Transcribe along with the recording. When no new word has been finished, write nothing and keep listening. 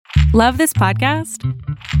Love this podcast?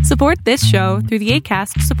 Support this show through the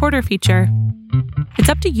Acast supporter feature. It's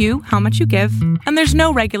up to you how much you give, and there's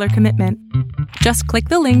no regular commitment. Just click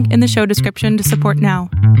the link in the show description to support now.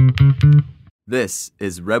 This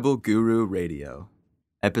is Rebel Guru Radio,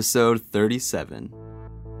 episode 37.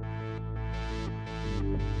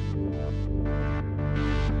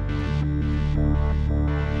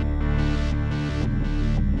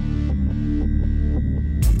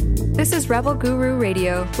 This is Rebel Guru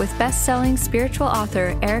Radio with best-selling spiritual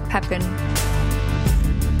author Eric Pepin.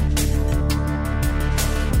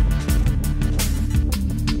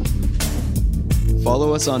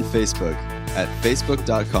 Follow us on Facebook at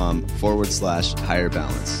facebook.com/higher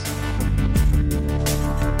balance.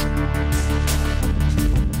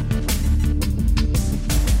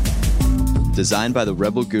 Designed by the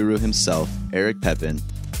Rebel Guru himself, Eric Pepin,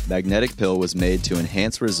 Magnetic Pill was made to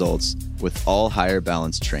enhance results with all higher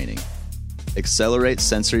balance training, accelerate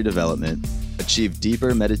sensory development, achieve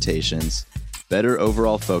deeper meditations, better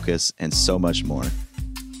overall focus, and so much more.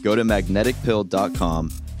 Go to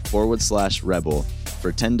magneticpill.com/rebel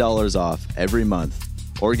for $10 off every month,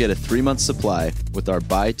 or get a 3-month supply with our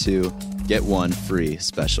buy 2, get 1 free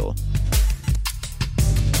special.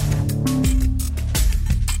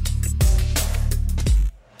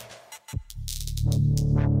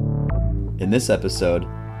 In this episode,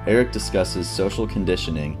 Eric discusses social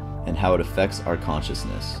conditioning and how it affects our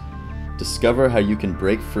consciousness. Discover how you can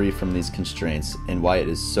break free from these constraints and why it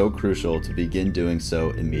is so crucial to begin doing so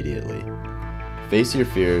immediately. Face your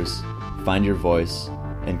fears, find your voice,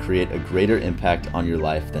 and create a greater impact on your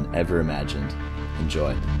life than ever imagined.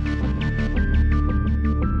 Enjoy.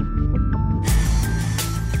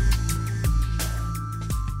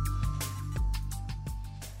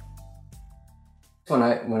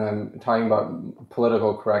 When I'm talking about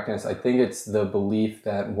political correctness, I think it's the belief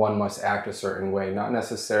that one must act a certain way, not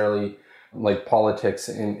necessarily like politics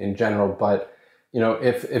in general, but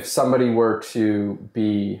if somebody were to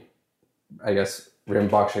be, I guess,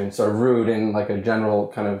 rambunctious or rude in like a general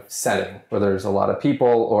kind of setting where there's a lot of people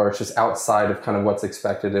or it's just outside of kind of what's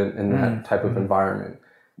expected in that type of environment.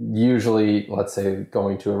 Usually, let's say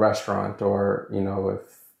going to a restaurant or,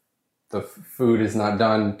 if the food is not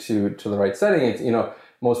done to the right setting, it's,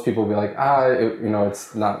 most people will be like,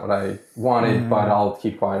 it's not what I wanted, but I'll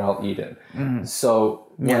keep quiet, I'll eat it.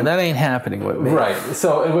 So that ain't happening with me. Right.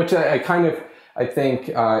 So, which I think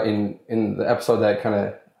in the episode that kind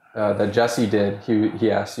of that Jesse did,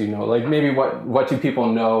 he asked, maybe what do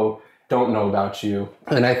people don't know about you?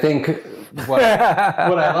 And I think what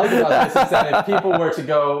I like about this is that if people were to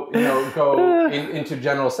go into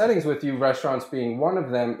general settings with you, restaurants being one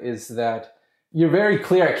of them, is that you're very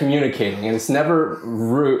clear at communicating, and it's never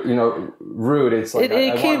rude. Rude. It's like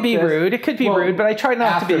it can be rude. It could be rude, but I try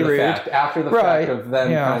not to be rude. After the fact of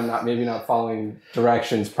them kind of not following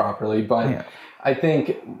directions properly, but I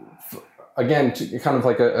think again, kind of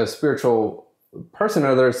like a spiritual person,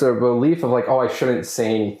 or there's a belief of like, I shouldn't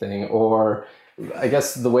say anything, or I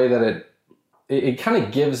guess the way that it kind of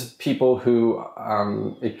gives people who,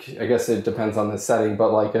 I guess it depends on the setting,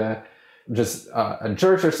 but like a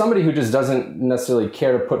church or somebody who just doesn't necessarily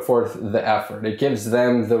care to put forth the effort. It gives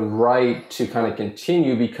them the right to kind of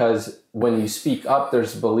continue, because when you speak up,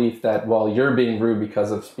 there's a belief that, you're being rude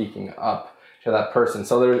because of speaking up to that person.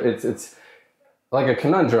 So it's like a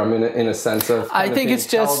conundrum in a sense of. I think it's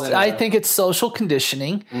social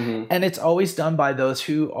conditioning, and it's always done by those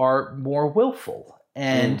who are more willful.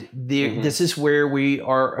 And this is where we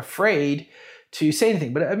are afraid to say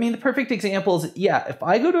anything. But I mean, the perfect example is, if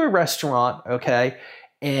I go to a restaurant,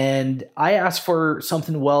 and I ask for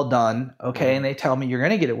something well done, and they tell me you're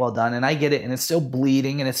going to get it well done, and I get it, and it's still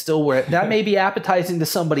bleeding, and it's still that may be appetizing to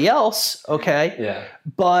somebody else,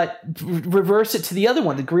 but reverse it to the other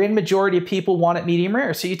one. The grand majority of people want it medium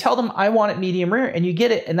rare. So you tell them, I want it medium rare, and you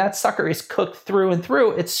get it, and that sucker is cooked through and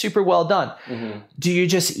through. It's super well done. Do you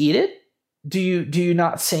just eat it? Do you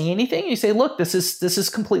not say anything? You say, look, this is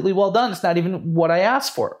completely well done. It's not even what I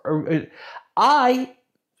asked for. I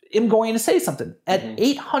am going to say something at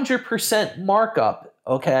 800% markup.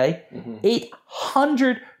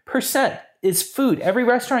 800% is food. Every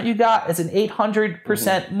restaurant you got is an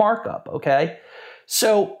 800% markup.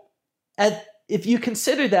 So if you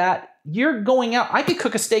consider that, you're going out. I can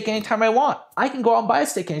cook a steak anytime I want. I can go out and buy a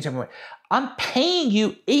steak anytime I want. I'm paying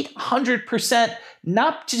you 800%,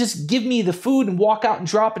 not to just give me the food and walk out and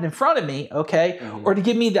drop it in front of me, or to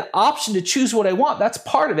give me the option to choose what I want. That's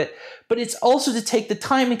part of it. But it's also to take the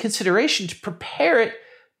time and consideration to prepare it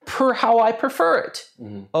per how I prefer it.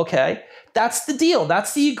 That's the deal.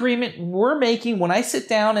 That's the agreement we're making when I sit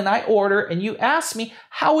down and I order and you ask me,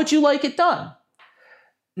 how would you like it done?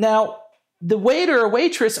 Now, the waiter or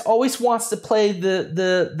waitress always wants to play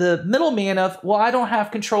the middleman of, well, I don't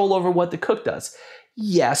have control over what the cook does.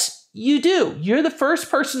 Yes, you do. You're the first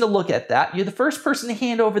person to look at that. You're the first person to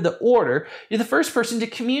hand over the order. You're the first person to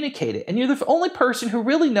communicate it. And you're the only person who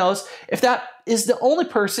really knows if that is the only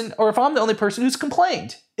person or if I'm the only person who's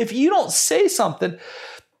complained. If you don't say something,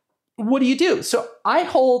 what do you do? So I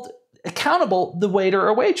hold accountable the waiter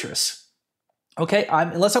or waitress. Okay,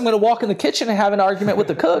 unless I'm going to walk in the kitchen and have an argument with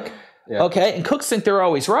the cook. Yeah. Okay, and cooks think they're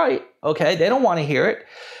always right. Okay, they don't want to hear it.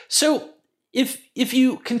 So if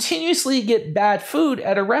you continuously get bad food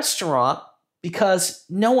at a restaurant because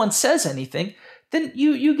no one says anything, then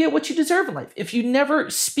you get what you deserve in life. If you never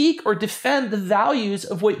speak or defend the values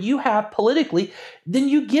of what you have politically, then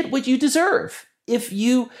you get what you deserve. If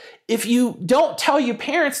you don't tell your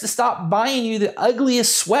parents to stop buying you the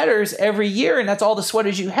ugliest sweaters every year and that's all the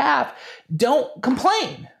sweaters you have, don't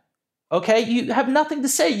complain. Okay? You have nothing to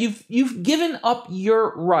say. You've given up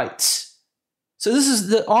your rights. So this is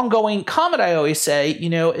the ongoing comment I always say,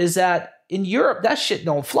 is that in Europe, that shit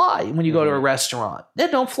don't fly when you go to a restaurant.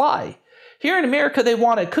 That don't fly. Here in America, they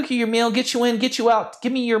want to cook you your meal, get you in, get you out,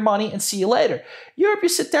 give me your money, and see you later. Europe, you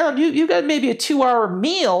sit down, you got maybe a 2-hour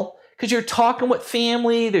meal because you're talking with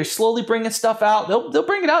family. They're slowly bringing stuff out. They'll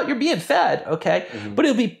bring it out. You're being fed, okay? Mm-hmm. But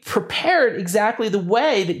it'll be prepared exactly the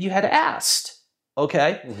way that you had asked,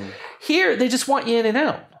 okay? Mm-hmm. Here, they just want you in and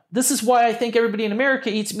out. This is why I think everybody in America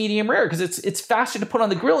eats medium rare, because it's faster to put on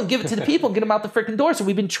the grill and give it to the people and get them out the freaking door. So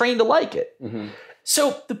we've been trained to like it. Mm-hmm.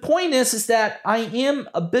 So the point is that I am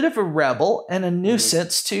a bit of a rebel and a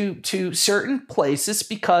nuisance to certain places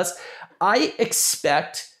because I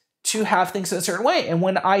expect to have things in a certain way. And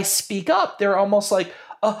when I speak up, they're almost like,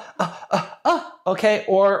 okay.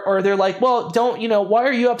 Or they're like, well, why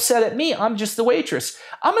are you upset at me? I'm just the waitress.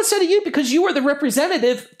 I'm upset at you because you are the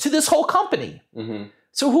representative to this whole company. Mm-hmm.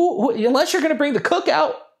 So who unless you're going to bring the cook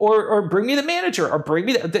out or bring me the manager or bring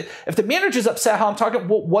me if the manager's upset how I'm talking,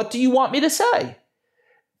 well, what do you want me to say?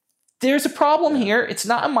 There's a problem here. It's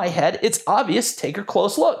not in my head. It's obvious. Take a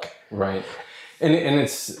close look. Right. And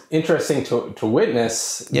it's interesting to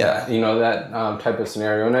witness that, that type of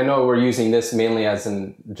scenario. And I know we're using this mainly as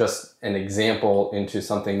just an example into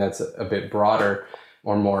something that's a bit broader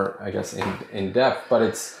or more, I guess, in depth. But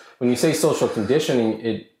it's when you say social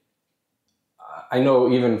conditioning, I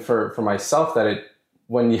know even for myself that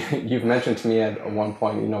when you've mentioned to me at one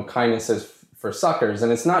point, kindness is for suckers,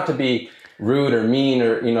 and it's not to be rude or mean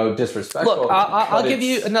or disrespectful. Look, I'll give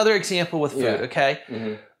you another example with food. Yeah. Okay,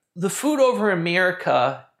 mm-hmm. The food over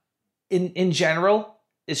America, in general,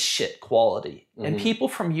 is shit quality, mm-hmm. and people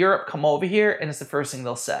from Europe come over here, and it's the first thing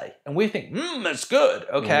they'll say, and we think, it's good.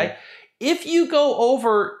 Okay, mm-hmm. If you go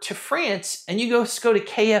over to France and you go to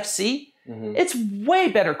KFC, mm-hmm. it's way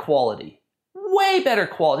better quality. Way better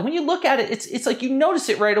quality. When you look at it, it's like you notice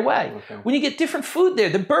it right away. Okay. When you get different food there,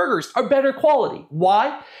 the burgers are better quality.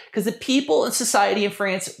 Why? Because the people in society in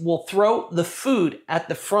France will throw the food at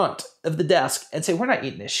the front of the desk and say, we're not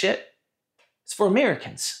eating this shit. It's for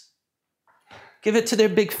Americans. Give it to their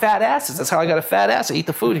big fat asses. That's how I got a fat ass. I eat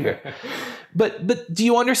the food here. But do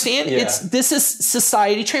you understand? Yeah. This is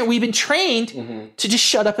society trained. We've been trained mm-hmm. to just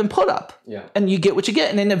shut up and put up. Yeah. And you get what you get.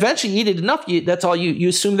 And then eventually you eat it enough, that's all you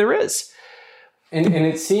assume there is. And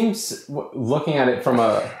it seems, looking at it from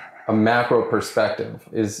a macro perspective,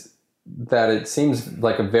 is that it seems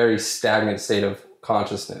like a very stagnant state of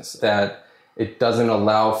consciousness, that it doesn't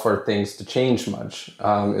allow for things to change much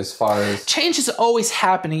as far as... Change is always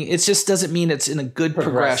happening. It just doesn't mean it's in a good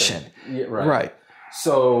progression. Yeah, right.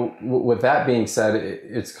 So with that being said,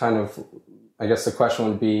 it's kind of, I guess the question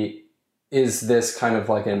would be, is this kind of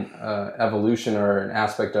like an evolution or an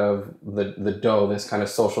aspect of the dough, this kind of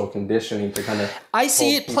social conditioning to kind of... I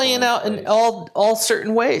see it playing out in all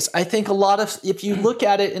certain ways. I think a lot of, if you look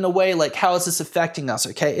at it in a way like, how is this affecting us?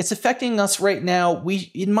 Okay, it's affecting us right now.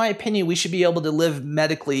 In my opinion, we should be able to live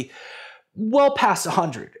medically well past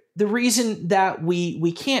 100. The reason that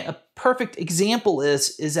we can't, a perfect example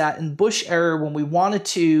is that in Bush era, when we wanted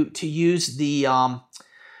to use the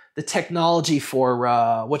technology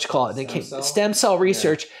for stem cell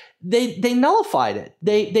research, they nullified it.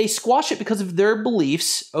 They squashed it because of their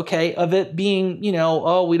beliefs, okay, of it being, we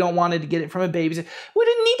don't want to get it from a baby. We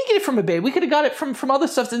didn't need to get it from a baby. We could have got it from other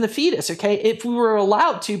stuff in the fetus, okay, if we were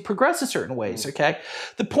allowed to progress in certain ways, okay?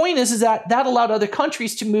 The point is that allowed other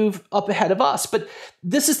countries to move up ahead of us. But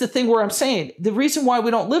this is the thing where I'm saying the reason why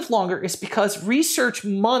we don't live longer is because research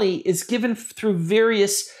money is given through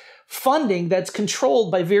various funding that's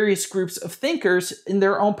controlled by various groups of thinkers in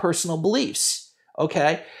their own personal beliefs,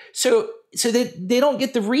 okay? So they don't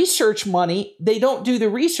get the research money. They don't do the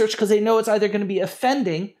research because they know it's either going to be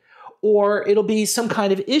offending or it'll be some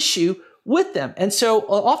kind of issue with them. And so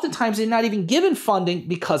oftentimes they're not even given funding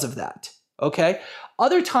because of that. Okay.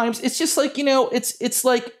 Other times it's just like,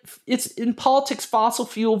 it's in politics, fossil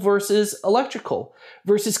fuel versus electrical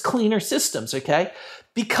versus cleaner systems. Okay.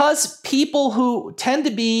 Because people who tend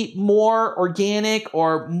to be more organic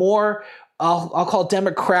or more, I'll call it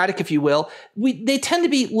democratic, if you will, they tend to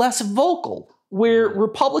be less vocal. Where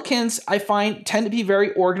Republicans, I find, tend to be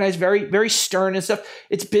very organized, very, very stern and stuff.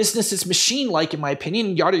 It's business, it's machine-like, in my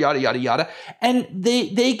opinion, yada, yada, yada, yada. And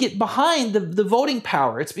they get behind the voting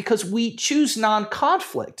power. It's because we choose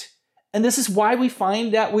non-conflict. And this is why we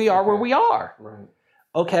find that we are where we are. Right.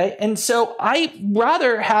 Okay. And so I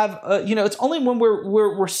rather have, it's only when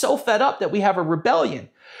we're so fed up that we have a rebellion.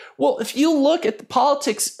 Well, if you look at the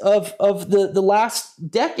politics of the last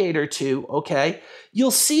decade or two, okay,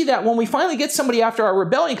 you'll see that when we finally get somebody after our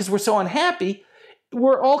rebellion because we're so unhappy,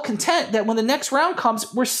 we're all content that when the next round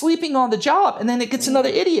comes, we're sleeping on the job and then it gets another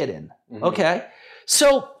idiot in, okay?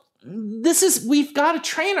 So we've got to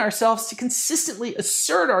train ourselves to consistently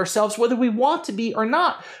assert ourselves whether we want to be or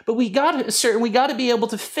not. But we got to assert and we got to be able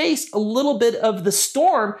to face a little bit of the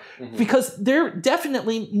storm because they're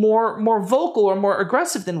definitely more vocal or more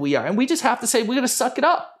aggressive than we are. And we just have to say, we're going to suck it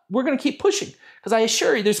up. We're going to keep pushing because I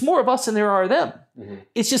assure you there's more of us than there are of them.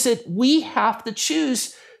 It's just that we have to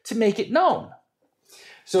choose to make it known.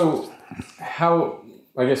 So how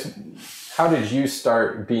did you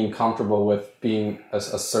start being comfortable with being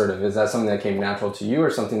assertive? Is that something that came natural to you or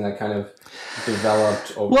something that kind of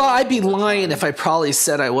developed over Well, I'd be lying if I probably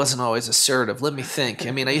said I wasn't always assertive. Let me think.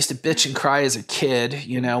 I mean, I used to bitch and cry as a kid,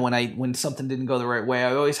 when something didn't go the right way.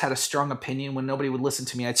 I always had a strong opinion. When nobody would listen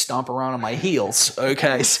to me, I'd stomp around on my heels.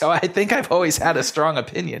 Okay, so I think I've always had a strong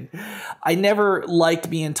opinion. I never liked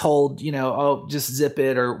being told, just zip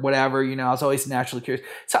it or whatever. I was always naturally curious.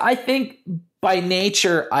 So I think by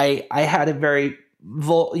nature, I had a very,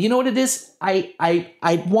 you know what it is?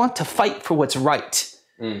 I want to fight for what's right.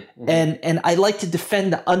 And I like to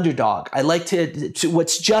defend the underdog. I like to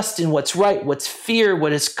what's just and what's right, what's fair,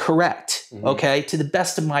 what is correct, okay, to the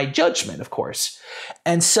best of my judgment, of course.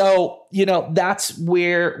 And so, that's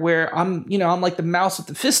where I'm like the mouse with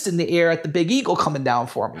the fist in the air at the big eagle coming down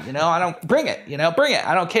for me. I don't bring it, bring it.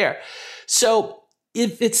 I don't care. So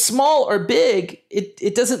if it's small or big,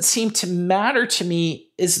 it doesn't seem to matter to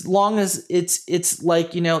me as long as it's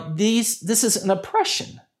like, this is an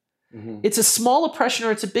oppression. It's a small oppression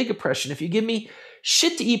or it's a big oppression. If you give me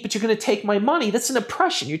shit to eat, but you're going to take my money, that's an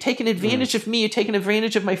oppression. You're taking advantage of me. You're taking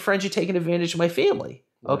advantage of my friends. You're taking advantage of my family.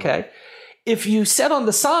 Okay. If you set on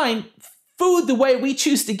the sign, food the way we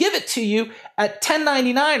choose to give it to you at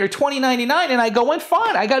 $10.99 or $20.99, and I go in,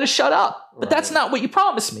 fine, I got to shut up. But that's not what you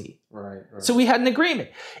promised me. Right. So we had an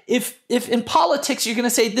agreement. If in politics you're going to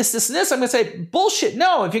say this, this, and this, I'm going to say bullshit.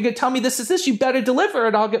 No, if you're going to tell me this is this, you better deliver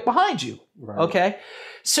it. I'll get behind you. Right. Okay.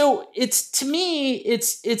 So to me,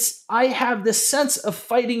 I have this sense of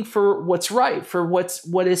fighting for what's right, for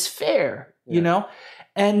what is fair,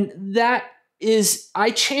 and that is,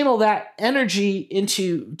 I channel that energy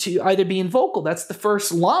to either being vocal. That's the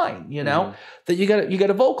first line, that you got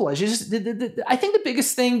to vocalize. I think the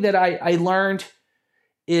biggest thing that I learned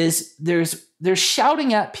is there's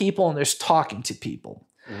shouting at people and there's talking to people.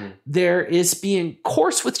 There is being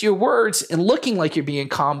coarse with your words and looking like you're being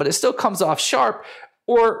calm, but it still comes off sharp,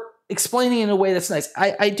 or explaining in a way that's nice.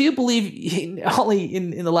 I do believe only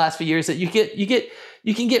in the last few years that you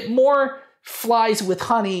can get more flies with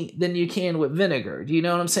honey than you can with vinegar. Do you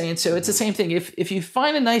know what I'm saying? So it's the same thing. If you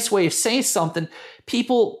find a nice way of saying something,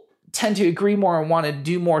 people tend to agree more and want to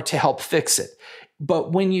do more to help fix it.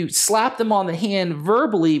 But when you slap them on the hand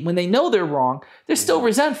verbally, when they know they're wrong, they're still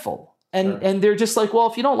resentful. And they're just like,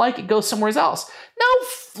 well, if you don't like it, go somewhere else.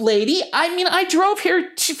 No, lady. I mean, I drove here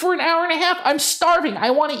for an hour and a half. I'm starving.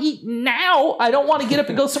 I want to eat now. I don't want to get up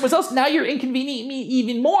and go somewhere else. Now you're inconveniencing me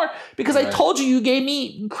even more because I told you gave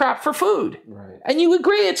me crap for food. Right. And you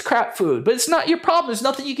agree it's crap food, but it's not your problem. There's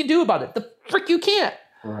nothing you can do about it. The frick you can't.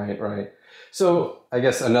 Right. So I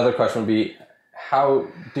guess another question would be, how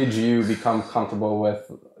did you become comfortable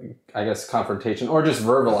with, confrontation or just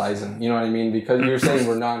verbalizing? You know what I mean? Because you're saying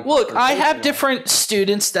we're not. Look, I have different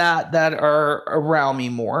students that are around me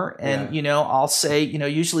more, and I'll say,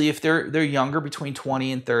 usually if they're younger, between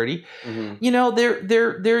 20 and 30,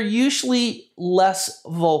 they're usually less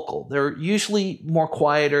vocal. They're usually more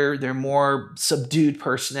quieter. They're more subdued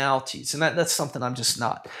personalities, and that's something I'm just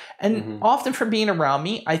not. And often from being around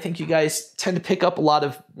me, I think you guys tend to pick up a lot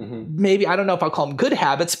of maybe, I don't know if I'll call them good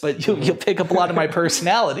habits, but you'll pick up a lot of my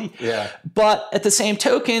personality. reality. Yeah. But at the same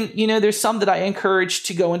token, there's some that I encourage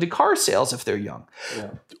to go into car sales if they're young.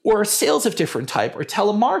 Yeah. Or sales of different type, or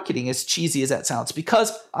telemarketing, as cheesy as that sounds,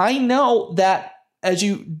 because I know that as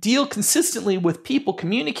you deal consistently with people,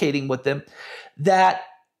 communicating with them, that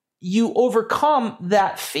you overcome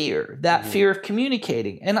that fear of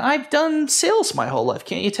communicating. And I've done sales my whole life.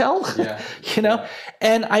 Can't you tell? Yeah.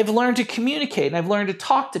 And I've learned to communicate, and I've learned to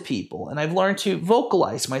talk to people, and I've learned to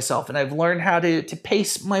vocalize myself, and I've learned how to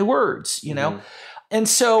pace my words, And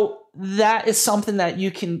so that is something that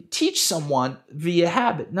you can teach someone via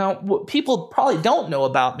habit. Now, what people probably don't know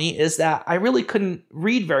about me is that I really couldn't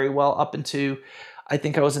read very well up into, I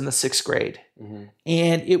think I was in the 6th grade. Mm-hmm.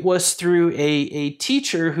 And it was through a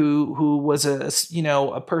teacher who was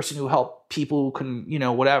a person who helped people who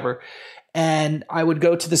couldn't, whatever. And I would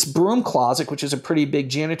go to this broom closet, which is a pretty big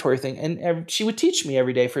janitory thing. And she would teach me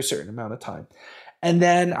every day for a certain amount of time. And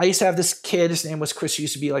then I used to have this kid, his name was Chris, who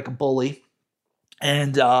used to be like a bully.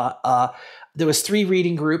 And there was 3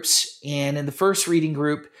 reading groups. And in the first reading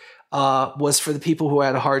group, was for the people who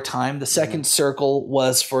had a hard time. The second circle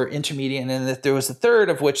was for intermediate. And then there was the third,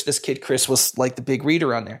 of which this kid, Chris, was like the big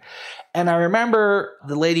reader on there. And I remember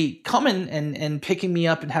the lady coming and picking me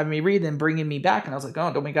up and having me read and bringing me back. And I was like,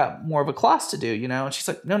 oh, don't we got more of a class to do, And she's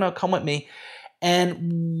like, no, come with me.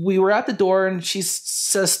 And we were at the door, and she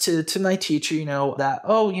says to my teacher, that,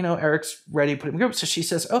 Eric's ready to put him in group. So she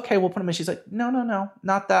says, okay, we'll put him in. She's like, no,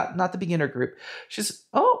 not the beginner group. She says,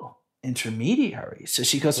 oh, intermediary. So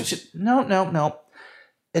she goes, no,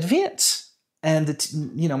 advance. And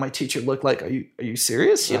my teacher looked like, are you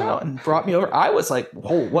serious? And brought me over. I was like,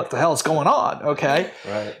 whoa, what the hell is going on? Okay.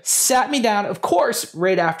 Right. Sat me down, of course,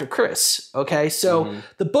 right after Chris. Okay. So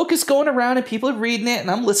the book is going around and people are reading it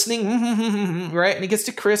and I'm listening. Right. And he gets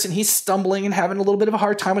to Chris and he's stumbling and having a little bit of a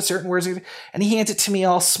hard time with certain words. And he hands it to me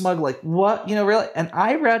all smug, like, what, really? And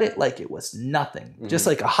I read it like it was nothing, just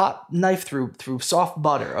like a hot knife through soft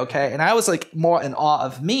butter. Okay. And I was like more in awe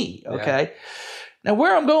of me. Okay. Yeah. Now,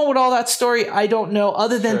 where I'm going with all that story, I don't know,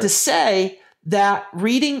 other than to say that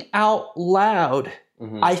reading out loud,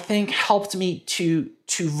 I think, helped me to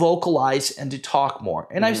vocalize and to talk more.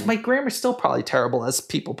 And my grammar's still probably terrible, as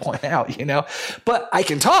people point out, but I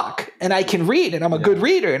can talk and I can read, and I'm a good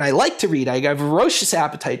reader, and I like to read. I have a ferocious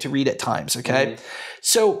appetite to read at times, okay?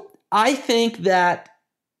 So I think that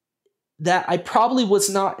I probably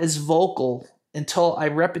was not as vocal until I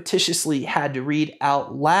repetitiously had to read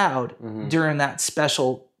out loud during that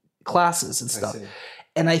special classes and stuff.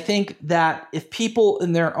 And I think that if people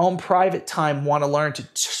in their own private time want to learn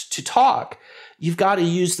to talk, you've got to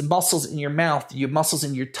use the muscles in your mouth, your muscles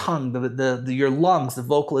in your tongue, your lungs, the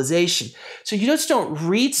vocalization. So you just don't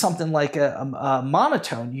read something like a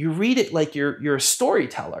monotone. You read it like you're a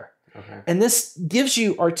storyteller. Okay. And this gives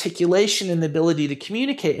you articulation and the ability to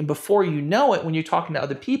communicate. And before you know it, when you're talking to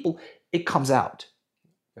other people, it comes out.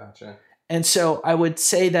 Gotcha. And so I would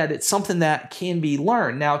say that it's something that can be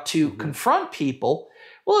learned. Now, to confront people,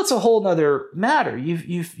 well, it's a whole nother matter.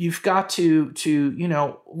 You've got to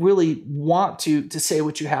really want to say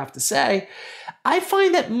what you have to say. I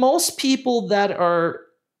find that most people that are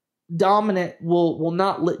dominant will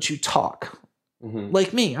not let you talk.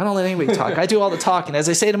 Like me, I don't let anybody talk. I do all the talking. As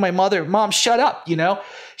I say to my mother, Mom, shut up,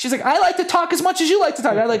 She's like, I like to talk as much as you like to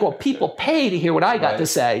talk. I'm like, well, people pay to hear what I got to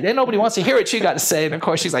say. Then nobody wants to hear what you got to say. And of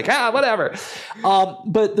course, she's like, whatever.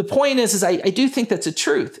 But the point is I do think that's a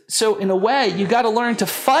truth. So in a way, you got to learn to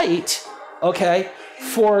fight, okay,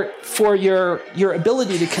 for your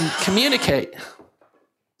ability to communicate.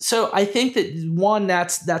 So I think that one,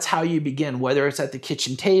 that's how you begin, whether it's at the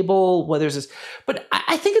kitchen table, whether it's this, but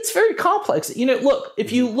I think it's very complex. Look,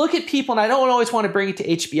 if you look at people, and I don't always want to bring it to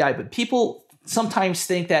HBI, but people sometimes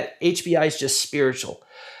think that HBI is just spiritual.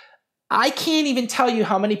 I can't even tell you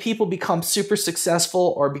how many people become super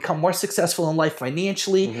successful or become more successful in life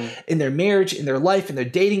financially, in their marriage, in their life, in their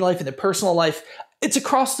dating life, in their personal life. It's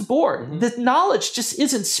across the board. The knowledge just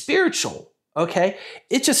isn't spiritual. Okay.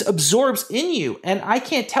 It just absorbs in you. And I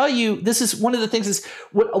can't tell you, this is one of the things is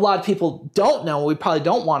what a lot of people don't know. We probably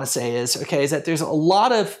don't want to say is that there's a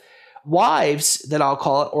lot of wives that I'll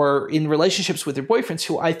call it, or in relationships with their boyfriends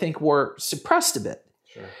who I think were suppressed a bit.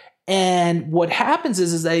 Sure. And what happens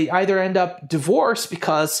is they either end up divorced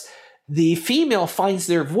because the female finds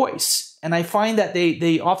their voice. And I find that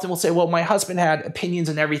they often will say, well, my husband had opinions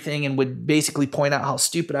on everything and would basically point out how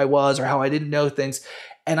stupid I was or how I didn't know things.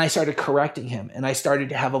 And I started correcting him, and I started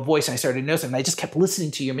to have a voice, and I started noticing, and I just kept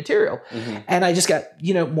listening to your material. And I just got,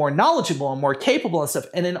 more knowledgeable and more capable and stuff.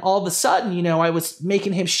 And then all of a sudden, I was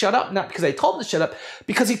making him shut up, not because I told him to shut up,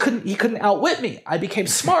 because he couldn't outwit me. I became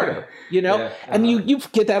smarter, and you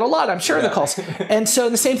get that a lot, I'm sure, in the calls. And so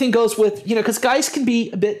the same thing goes with, because guys can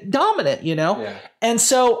be a bit dominant, And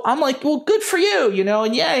so I'm like, well, good for you,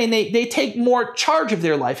 and they take more charge of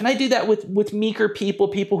their life. And I do that with meeker people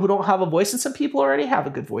who don't have a voice, and some people already have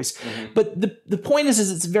a good voice. But the point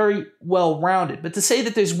is it's very well rounded. But to say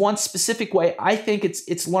that there's one specific way, I think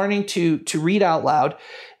it's learning to read out loud,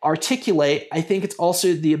 articulate. I think it's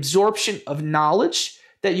also the absorption of knowledge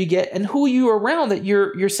that you get, and who you are around, that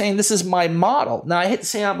you're saying, this is my model. Now, I hate to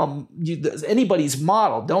say I'm anybody's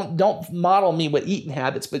model. Don't model me with eating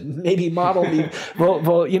habits, but maybe model me,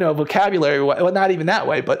 vocabulary. Well, not even that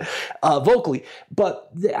way, but vocally.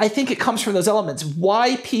 But I think it comes from those elements.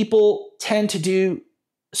 Why people tend to do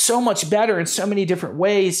so much better in so many different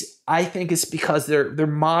ways, I think, is because they're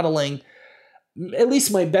modeling at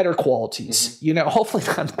least my better qualities, hopefully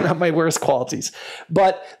not my worst qualities,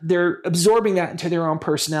 but they're absorbing that into their own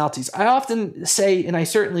personalities. I often say, and I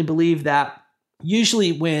certainly believe, that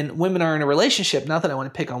usually when women are in a relationship, not that I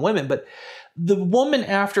want to pick on women, but the woman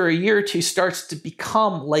after a year or two starts to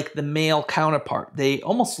become like the male counterpart. They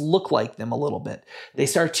almost look like them a little bit. They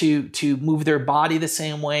start to move their body the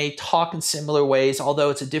same way, talk in similar ways, although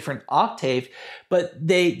it's a different octave. But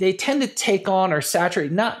they tend to take on or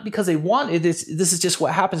saturate, not because they want it. This is just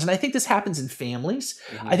what happens. And I think this happens in families.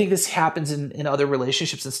 I think this happens in other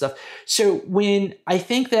relationships and stuff. So when I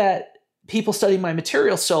think that people study my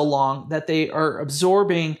material so long that they are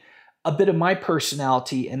absorbing a bit of my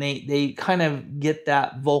personality, and they kind of get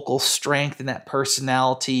that vocal strength and that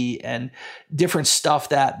personality and different stuff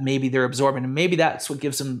that maybe they're absorbing. And maybe that's what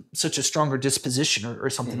gives them such a stronger disposition or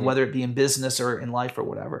something, whether it be in business or in life or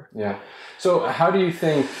whatever. Yeah. So how do you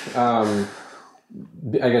think, I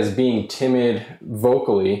guess, being timid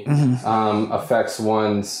vocally affects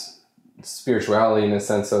one's spirituality, in a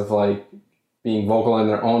sense of like being vocal in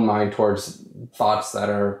their own mind towards thoughts that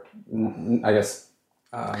are, I guess,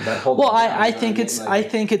 that hold. Well, I think it's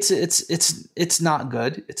not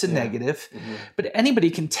good. It's a negative, but anybody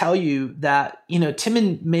can tell you that,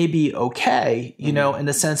 timid may be okay, in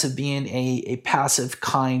the sense of being a passive,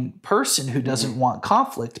 kind person who doesn't want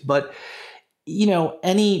conflict. But,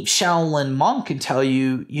 any Shaolin monk can tell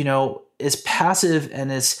you, as passive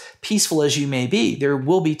and as peaceful as you may be, there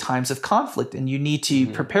will be times of conflict, and you need to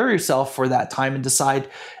prepare yourself for that time and decide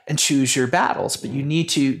and choose your battles. But you need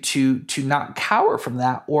to not cower from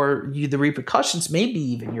that, or the repercussions may be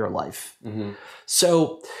even your life.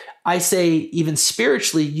 So I say, even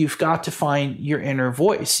spiritually, you've got to find your inner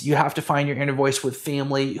voice. You have to find your inner voice with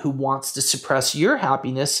family who wants to suppress your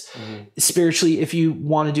happiness spiritually. If you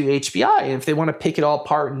want to do HBI, and if they want to pick it all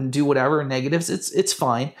apart and do whatever negatives, it's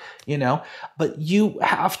fine, but you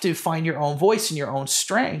have to find your own voice and your own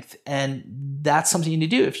strength. And that's something you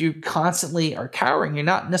need to do. If you constantly are cowering, you're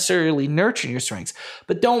not necessarily nurturing your strengths.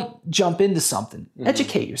 But don't jump into something.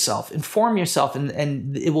 Educate yourself, inform yourself,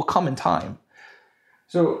 and it will come in time.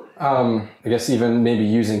 So I guess even maybe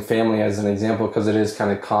using family as an example, because it is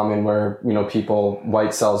kind of common where, people,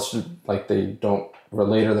 white cells, like they don't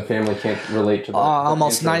relate, or the family can't relate to the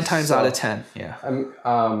almost interests. 9 times out of 10.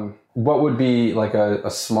 Yeah. What would be like a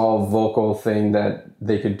small vocal thing that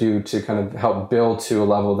they could do to kind of help build to a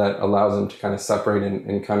level that allows them to kind of separate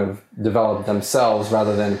and kind of develop themselves,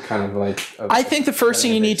 rather than kind of like... I think the first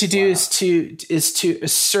thing you need to do is to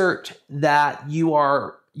assert that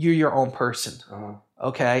you're your own person.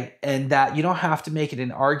 Okay. And that you don't have to make it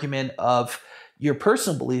an argument of your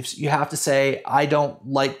personal beliefs. You have to say, I don't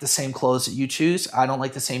like the same clothes that you choose. I don't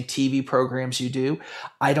like the same TV programs you do.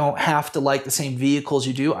 I don't have to like the same vehicles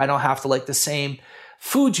you do. I don't have to like the same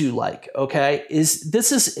food you like. Okay.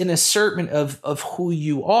 This is an assertion of who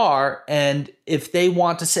you are. And if they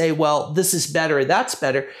want to say, well, this is better, that's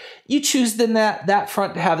better, you choose then that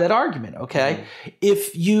front to have that argument. Okay.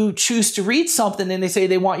 If you choose to read something and they say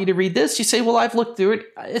they want you to read this, you say, well, I've looked through it.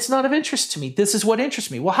 It's not of interest to me. This is what interests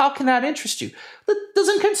me. Well, how can that interest you? That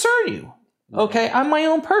doesn't concern you. Okay. I'm my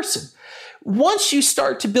own person. Once you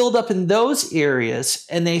start to build up in those areas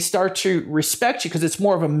and they start to respect you, because it's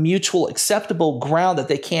more of a mutual acceptable ground that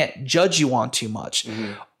they can't judge you on too much.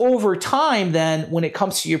 Over time, then, when it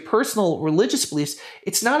comes to your personal religious beliefs,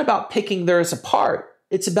 it's not about picking theirs apart.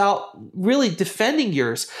 It's about really defending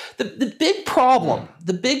yours. The big problem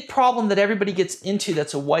that everybody gets into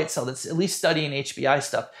that's a white cell, that's at least studying HBI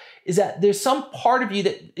stuff, is that there's some part of you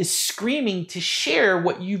that is screaming to share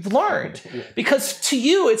what you've learned. Because to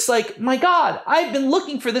you, it's like, my God, I've been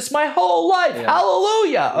looking for this my whole life. Yeah.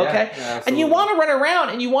 Hallelujah. Okay. Yeah, and you want to run around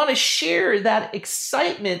and you want to share that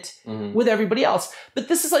excitement with everybody else. But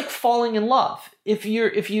this is like falling in love. If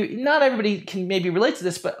you, not everybody can maybe relate to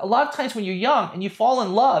this, but a lot of times when you're young and you fall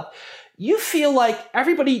in love, you feel like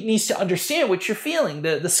everybody needs to understand what you're feeling.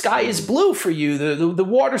 The sky is blue for you. The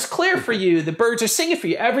water's clear for you. The birds are singing for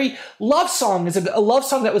you. Every love song is a love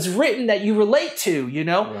song that was written that you relate to, you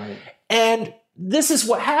know? Right. And this is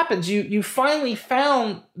what happens. You finally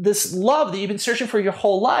found this love that you've been searching for your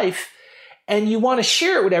whole life, and you want to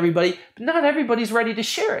share it with everybody, but not everybody's ready to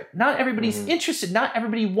share it. Not everybody's interested. Not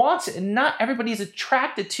everybody wants it. And not everybody's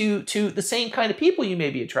attracted to the same kind of people you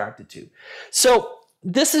may be attracted to. So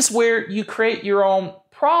this is where you create your own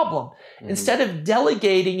problem. Instead of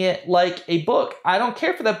delegating it like a book, I don't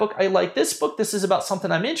care for that book. I like this book. This is about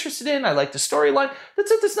something I'm interested in. I like the storyline.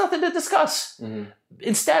 That's it. There's nothing to discuss.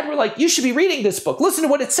 Instead, we're like, you should be reading this book. Listen to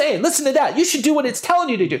what it's saying. Listen to that. You should do what it's telling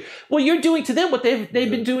you to do. Well, you're doing to them what they've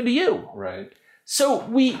been doing to you. Right. So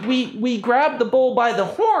we grab the bull by the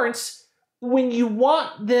horns when you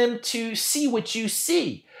want them to see what you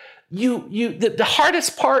see. The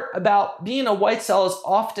hardest part about being a white cell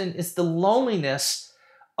is the loneliness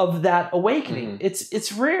of that awakening.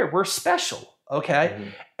 It's rare. We're special.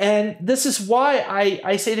 Okay. And this is why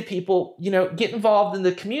I say to people, get involved in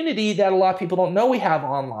the community that a lot of people don't know we have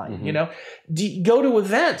online. Go to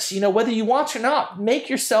events, whether you want to or not, make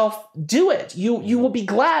yourself do it. You will be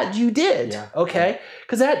glad you did. Yeah. Okay.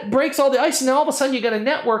 Because that breaks all the ice. And all of a sudden you got a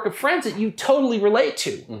network of friends that you totally relate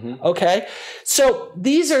to. Okay. So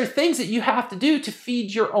these are things that you have to do to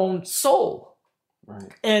feed your own soul. Right.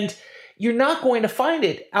 And you're not going to find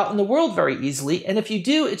it out in the world very easily. And if you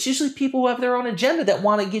do, it's usually people who have their own agenda that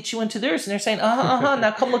want to get you into theirs. And they're saying,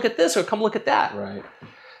 now come look at this or come look at that. Right.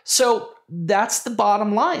 So that's the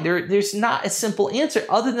bottom line. There's not a simple answer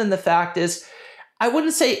other than the fact is, I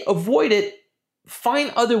wouldn't say avoid it.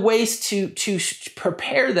 Find other ways to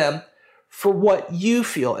prepare them for what you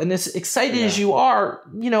feel. And as excited as you are,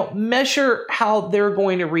 measure how they're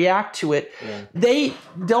going to react to it. Yeah. They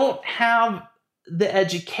don't have the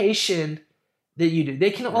education that you do. They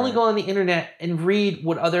can only go on the internet and read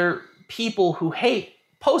what other people who hate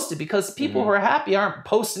posted, because people who are happy aren't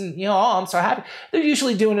posting, I'm so happy. They're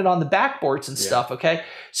usually doing it on the backboards and stuff. Okay.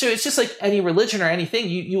 So it's just like any religion or anything.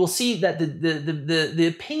 You will see that the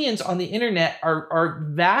opinions on the internet are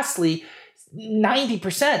vastly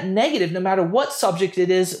 90% negative, no matter what subject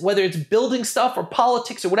it is, whether it's building stuff or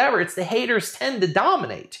politics or whatever. It's the haters tend to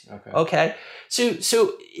dominate. Okay.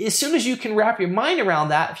 So as soon as you can wrap your mind around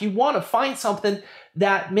that, if you want to find something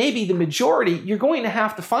that maybe the majority, you're going to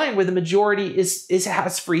have to find where the majority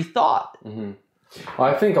has free thought. Well,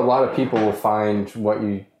 I think a lot of people will find what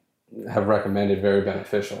you have recommended very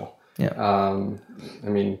beneficial. Yeah.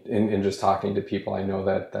 In just talking to people, I know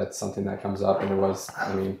that that's something that comes up, and it was,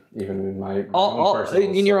 even in my own personal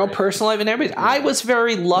in your own personal life and everything. I was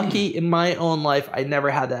very lucky in my own life. I never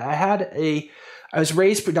had that. I was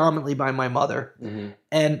raised predominantly by my mother,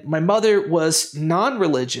 and my mother was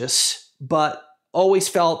non-religious, but always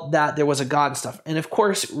felt that there was a God and stuff. And of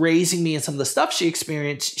course, raising me and some of the stuff she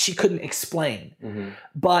experienced, she couldn't explain.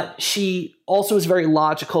 But she also was very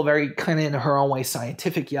logical, very kind of in her own way,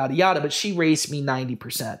 scientific, yada, yada. But she raised me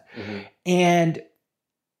 90%. And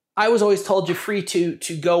I was always told you're free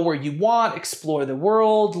to go where you want, explore the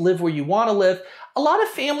world, live where you want to live. A lot of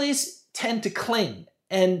families tend to cling.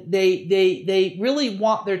 And they really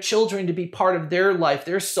want their children to be part of their life,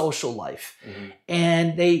 their social life.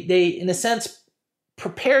 And they in a sense,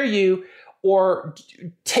 prepare you or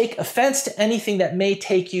take offense to anything that may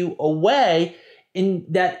take you away in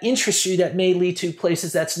that interests you, that may lead to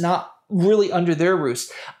places that's not really under their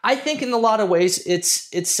roofs. I think in a lot of ways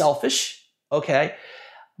it's selfish, okay?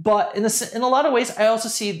 But in a lot of ways, I also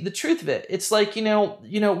see the truth of it. It's like,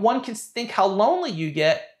 one can think how lonely you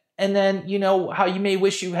get, and then, how you may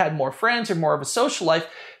wish you had more friends or more of a social life.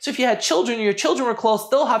 So if you had children, your children were close,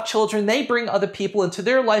 they'll have children, they bring other people into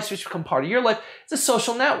their lives, which become part of your life. It's a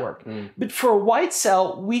social network. But for a white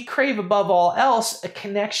cell, we crave above all else a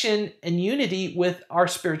connection and unity with our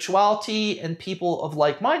spirituality and people of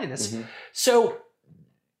like-mindedness. So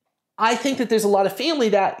I think that there's a lot of family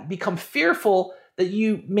that become fearful that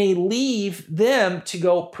you may leave them to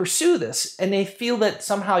go pursue this, and they feel that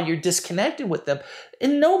somehow you're disconnected with them.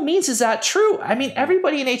 In no means is that true.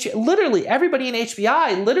 Everybody in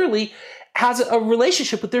HBI literally has a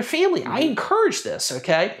relationship with their family. I encourage this,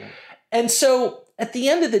 okay? And so at the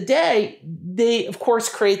end of the day, they of course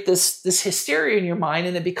create this hysteria in your mind,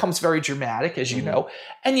 and it becomes very dramatic, as you know,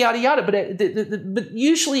 and yada yada. But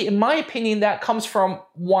usually, in my opinion, that comes from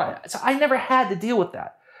one. So I never had to deal with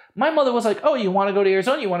that. My mother was like, "Oh, you want to go to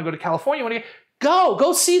Arizona? You want to go to California? You want to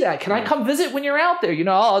go see that? Can I come visit when you're out there?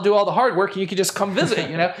 I'll do all the hard work, and you can just come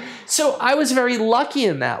visit." So I was very lucky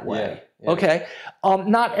in that way. Yeah. Okay.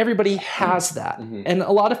 Not everybody has that. And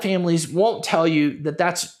a lot of families won't tell you that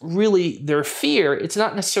that's really their fear. It's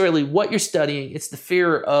not necessarily what you're studying. It's the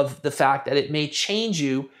fear of the fact that it may change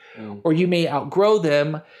you or you may outgrow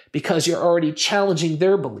them because you're already challenging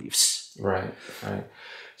their beliefs. Right.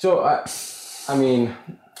 So, I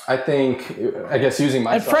guess using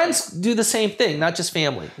myself. And friends do the same thing, not just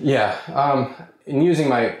family. Yeah. In using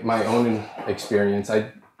my own experience,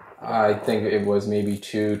 I think it was maybe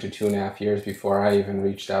 2 to 2.5 years before I even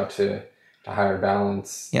reached out to Higher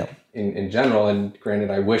Balance in general. And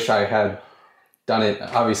granted, I wish I had done it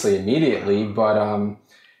obviously immediately, but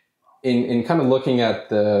in kind of looking at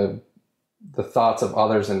the thoughts of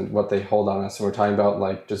others and what they hold on us, and we're talking about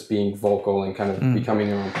like just being vocal and kind of becoming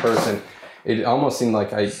your own person, it almost seemed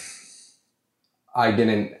like I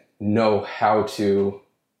didn't know how to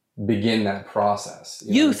begin that process.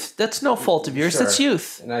 Youth. That's no fault of yours. Sure. That's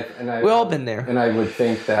youth. We've all been there. And I would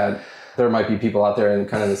think that there might be people out there in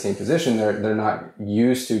kind of the same position. They're not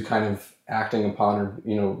used to kind of acting upon or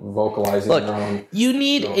vocalizing their own. You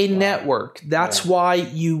need a network. That's why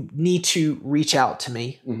you need to reach out to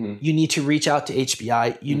me. You need to reach out to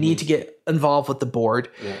HBI. You need to get involved with the board.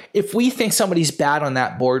 If we think somebody's bad on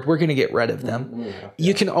that board, we're going to get rid of them.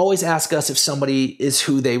 You can always ask us if somebody is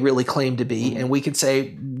who they really claim to be, and we can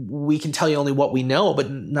say we can tell you only what we know,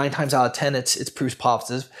 but 9 times out of 10 it's proof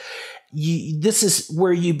positive. This is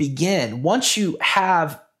where you begin. Once you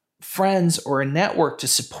have friends or a network to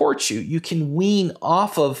support you, you can wean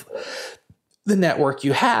off of the network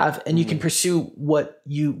you have, and you can pursue what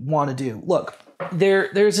you want to do. Look,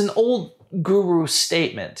 there's an old guru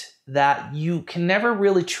statement that you can never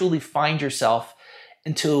really truly find yourself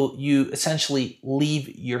until you essentially leave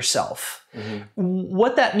yourself.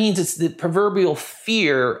 What that means is the proverbial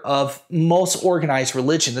fear of most organized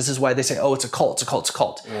religion. This is why they say, oh, it's a cult.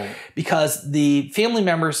 Right. Because the family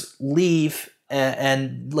members leave,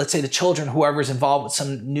 and let's say the children, whoever's involved with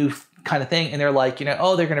some new kind of thing, and they're like,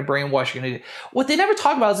 oh, they're going to brainwash you. What they never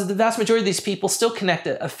talk about is that the vast majority of these people still connect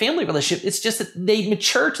a family relationship. It's just that they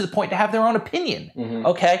mature to the point to have their own opinion.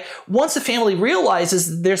 Okay. Once the family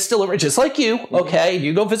realizes they're still just like you. Okay.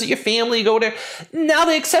 You go visit your family, you go there. Now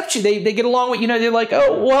they accept you. They get along with, they're like,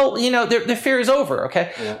 oh, well, their fear is over.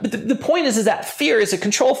 Okay. Yeah. But the point is that fear is a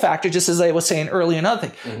control factor, just as I was saying earlier, another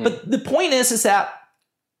thing. But the point is that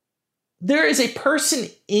there is a person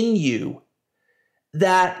in you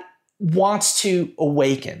that wants to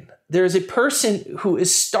awaken. There is a person who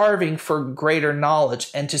is starving for greater knowledge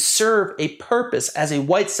and to serve a purpose as a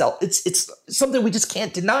white cell. It's something we just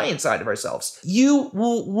can't deny inside of ourselves. You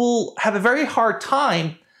will have a very hard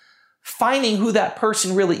time finding who that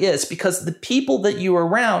person really is, because the people that you are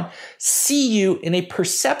around see you in a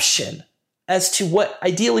perception as to what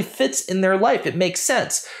ideally fits in their life. It makes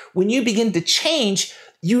sense. When you begin to change,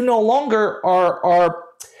 you no longer are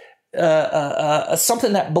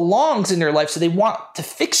something that belongs in their life. So they want to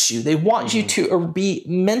fix you. They want you to be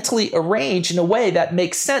mentally arranged in a way that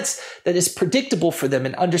makes sense, that is predictable for them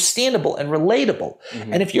and understandable and relatable.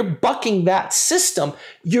 And if you're bucking that system,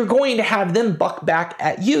 you're going to have them buck back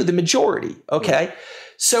at you, the majority. Okay.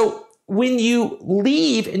 So when you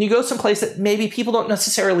leave and you go someplace that maybe people don't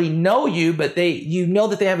necessarily know you, but you know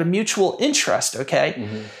that they have a mutual interest.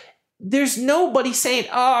 Okay. There's nobody saying,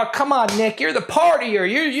 oh, come on, Nick, you're the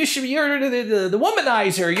partier. You're the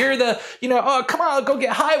womanizer. You're the, oh, come on, go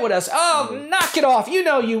get high with us. Oh, knock it off.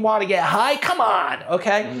 You want to get high. Come on.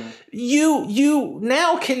 Okay. You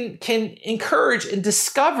now can encourage and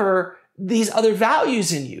discover these other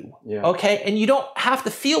values in you. Okay. And you don't have to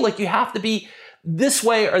feel like you have to be this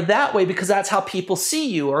way or that way because that's how people see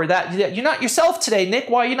you, or that you're not yourself today, Nick.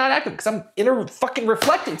 Why are you not acting? Because I'm inner fucking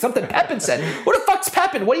reflecting something Pepin said. What the fuck's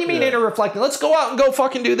Pepin? What do you mean inner reflecting? Let's go out and go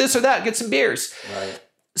fucking do this or that, get some beers. Right.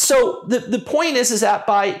 So the point is that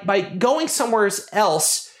by going somewhere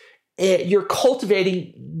else, you're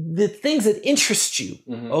cultivating the things that interest you.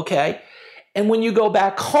 Okay. And when you go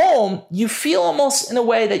back home, you feel almost in a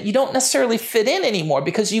way that you don't necessarily fit in anymore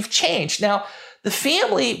because you've changed. Now, the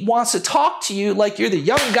family wants to talk to you like you're the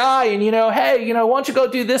young guy and, hey, why don't you go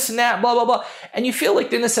do this and that, blah, blah, blah. And you feel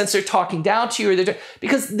like in a sense they're talking down to you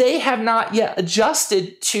because they have not yet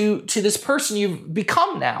adjusted to this person you've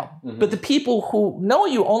become now. But the people who know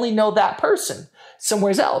you only know that person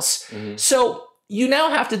somewhere else. So you now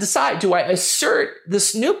have to decide, do I assert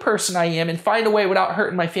this new person I am and find a way without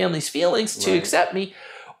hurting my family's feelings to accept me?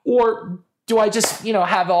 Or do I just,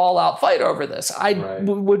 have an all-out fight over this? I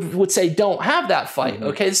would say don't have that fight,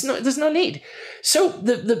 okay? There's no need. So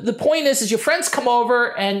the point is your friends come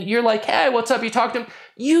over and you're like, hey, what's up? You talk to them.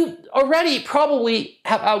 You already probably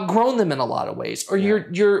have outgrown them in a lot of ways, or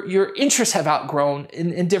your interests have outgrown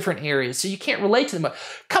in different areas. So you can't relate to them.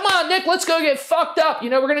 Come on, Nick, let's go get fucked up. We're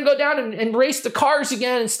going to go down and race the cars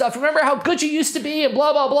again and stuff. Remember how good you used to be and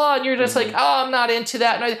blah, blah, blah. And you're just like, oh, I'm not into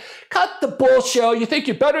that. And cut the bullshit. You think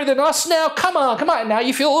you're better than us now? Come on. Now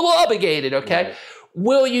you feel a little obligated, okay? Right.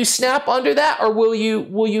 Will you snap under that, or will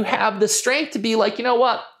you have the strength to be like, you know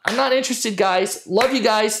what? I'm not interested, guys. Love you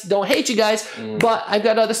guys. Don't hate you guys. But I've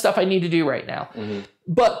got other stuff I need to do right now.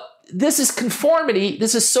 But this is conformity.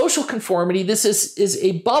 This is social conformity. This is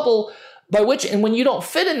a bubble by which, and when you don't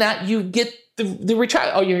fit in that, you get the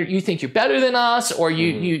retract. Oh, you think you're better than us, or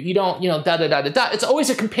you don't, da da da da da. It's always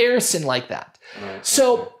a comparison like that. Right.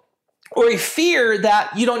 So, or a fear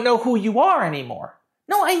that you don't know who you are anymore.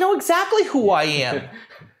 No, I know exactly who I am.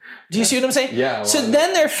 Do you see what I'm saying? Yeah. Well, so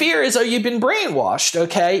then their fear is, you've been brainwashed,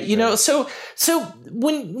 okay? So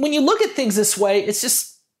when you look at things this way, it's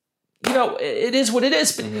just, it is what it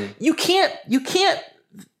is. But you can't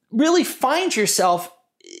really find yourself.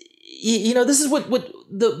 This is what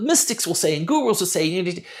the mystics will say and gurus will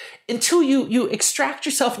say. Until you extract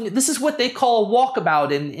yourself, this is what they call a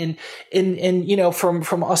walkabout in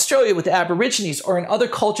from Australia with the Aborigines, or in other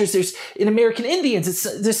cultures. There's in American Indians.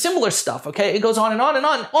 There's similar stuff. Okay, it goes on and on and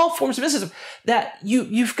on. All forms of mysticism that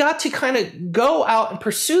you've got to kind of go out and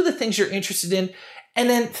pursue the things you're interested in, and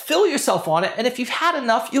then fill yourself on it. And if you've had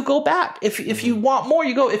enough, you'll go back. If you want more,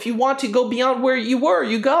 you go. If you want to go beyond where you were,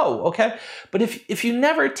 you go. Okay, but if you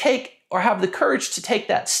never take or have the courage to take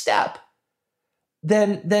that step,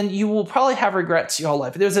 then you will probably have regrets your whole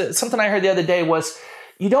life. There's something I heard the other day was,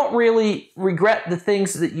 you don't really regret the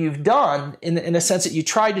things that you've done in a sense that you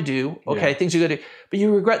tried to do, things you're going to do, but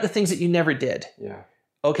you regret the things that you never did. Yeah.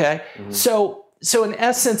 Okay. So in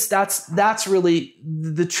essence, that's really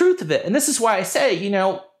the truth of it. And this is why I say,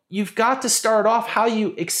 you've got to start off how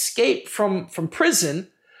you escape from prison.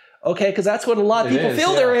 Okay. Cause that's what a lot of people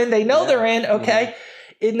feel they're in. They know they're in. Okay.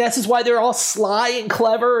 And this is why they're all sly and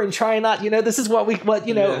clever and trying not, this is what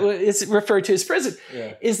is referred to as prison,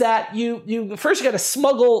 is that you first got to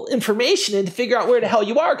smuggle information in to figure out where the hell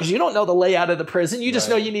you are, because you don't know the layout of the prison. You just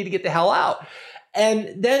know you need to get the hell out.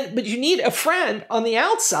 But you need a friend on the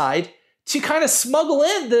outside to kind of smuggle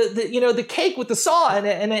in the cake with the saw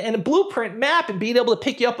and a blueprint map and being able to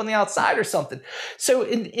pick you up on the outside or something. So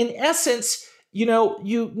in essence,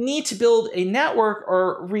 you need to build a network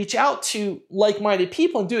or reach out to like-minded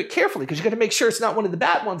people and do it carefully, because you got to make sure it's not one of the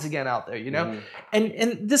bad ones again out there,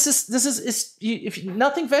 And this is if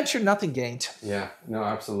nothing ventured, nothing gained. Yeah, no,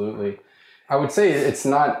 absolutely. I would say it's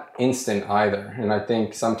not instant either. And I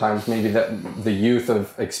think sometimes maybe that the youth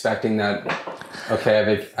of expecting that,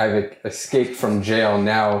 okay, I've escaped from jail,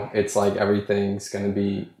 now it's like everything's going to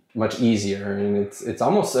be much easier. And it's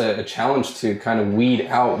almost a challenge to kind of weed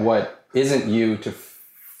out what isn't you to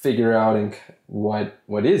figure out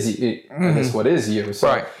what is you, I guess what is you. So,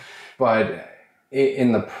 right. But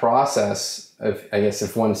in the process of, I guess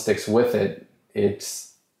if one sticks with it, it's,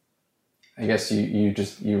 I guess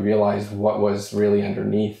you realize what was really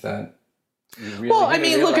underneath that.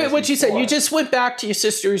 Really look at what you said. You just went back to your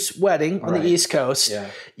sister's wedding on the East Coast. Yeah.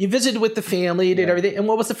 You visited with the family, you did everything. And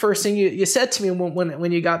what was the first thing you said to me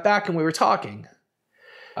when you got back and we were talking?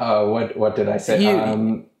 What did I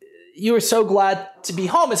say? You were so glad to be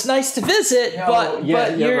home. It's nice to visit, but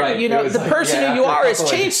you're right. The person who you are has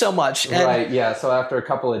changed so much. And so after a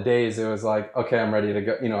couple of days, it was like, okay, I'm ready to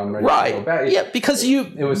go. I'm ready to go back. Because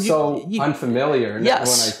it was so unfamiliar. And when I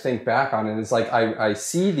think back on it, it's like I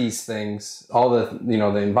see these things, all the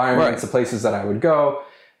the environments, the places that I would go,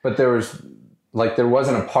 but there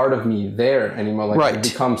wasn't a part of me there anymore. You've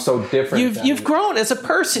become so different. You've grown as a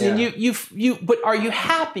person, and but are you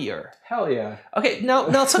happier? Hell yeah. Okay.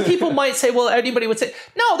 Now some people might say, well, anybody would say,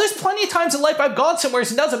 no, there's plenty of times in life I've gone somewhere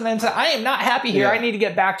and doesn't, and I am not happy here. I need to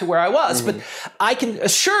get back to where I was. But I can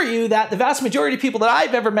assure you that the vast majority of people that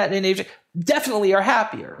I've ever met in Asia definitely are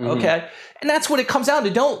happier. Okay. And that's what it comes down to.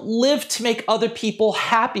 Don't live to make other people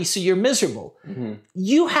happy so you're miserable.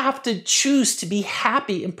 You have to choose to be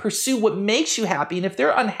happy and pursue what makes you happy. And if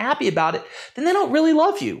they're unhappy about it, then they don't really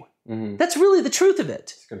love you. That's really the truth of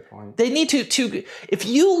it. That's a good point. They need to if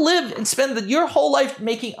you live and spend your whole life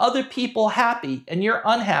making other people happy and you're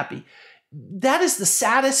unhappy, that is the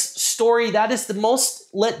saddest story. That is the most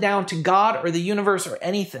let down to God or the universe or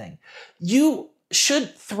anything. You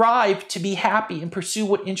should thrive to be happy and pursue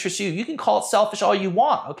what interests you. You can call it selfish all you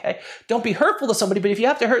want, okay? Don't be hurtful to somebody, but if you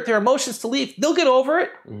have to hurt their emotions to leave, they'll get over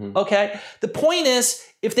it, okay? The point is,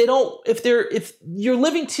 if you're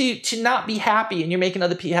living to not be happy and you're making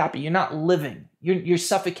other people happy, you're not living. You're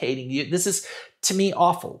suffocating. This is, to me,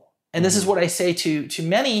 awful. And this is what I say to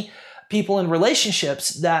many people in relationships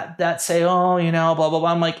that say, oh, blah, blah,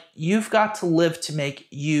 blah. I'm like, you've got to live to make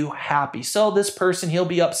you happy. So this person, he'll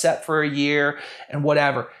be upset for a year and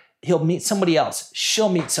whatever. He'll meet somebody else. She'll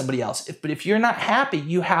meet somebody else. But if you're not happy,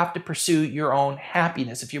 you have to pursue your own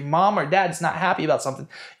happiness. If your mom or dad is not happy about something,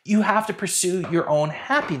 you have to pursue your own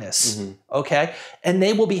happiness, okay? And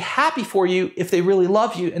they will be happy for you if they really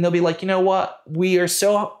love you, and they'll be like, you know what? We were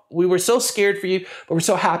so scared for you, but we're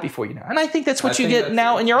so happy for you now. And I think that's what you get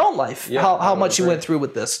now in your own life, how much you went through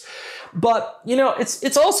with this. But,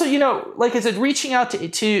 it's also, like I said, reaching out to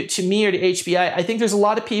me or to HBI, I think there's a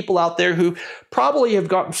lot of people out there who probably have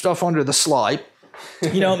gotten stuff under the slide,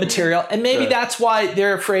 material. And maybe that's why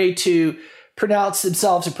they're afraid to pronounce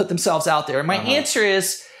themselves or put themselves out there. And my answer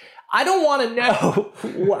is, I don't want to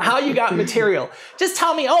know how you got material. Just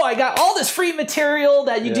tell me, I got all this free material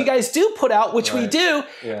that you guys do put out, which we do.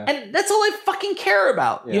 Yeah. And that's all I fucking care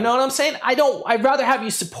about. Yeah. You know what I'm saying? I'd rather have you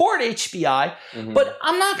support HBI, but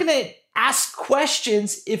I'm not going to ask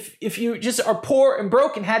questions if you just are poor and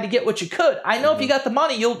broke and had to get what you could. I know if you got the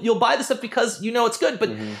money, you'll buy the stuff because you know it's good.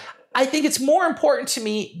 But I think it's more important to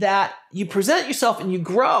me that you present yourself and you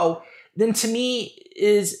grow than to me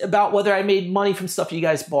is about whether I made money from stuff you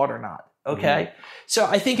guys bought or not. Okay. So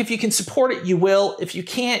I think if you can support it, you will. If you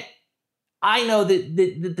can't, I know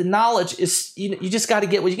that the knowledge is, you just got to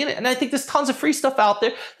get what you get. And I think there's tons of free stuff out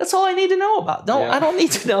there. That's all I need to know about. I don't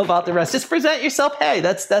need to know about the rest. Just present yourself. Hey,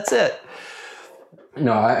 that's it.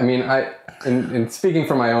 No, I mean, in speaking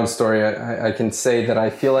from my own story, I can say that I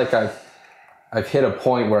feel like I've hit a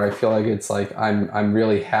point where I feel like it's like I'm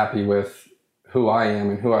really happy with who I am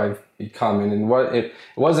and who I've become. And it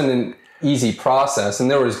wasn't an easy process, and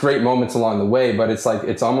there was great moments along the way, but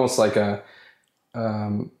it's almost like a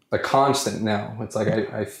constant now. It's like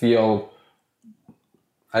I feel,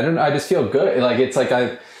 I just feel good. Like it's like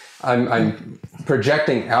I'm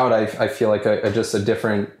projecting out. I feel like just a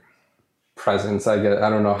different presence. I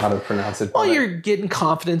don't know how to pronounce it. Well, you're getting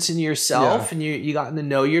confidence in yourself, and you gotten to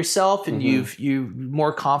know yourself, and you're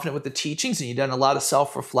more confident with the teachings, and you've done a lot of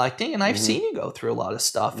self-reflecting, and I've seen you go through a lot of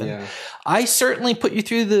stuff. And I certainly put you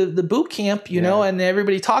through the boot camp, you know, and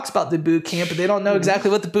everybody talks about the boot camp, but they don't know exactly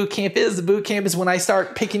what the boot camp is. The boot camp is when I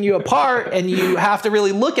start picking you apart, and you have to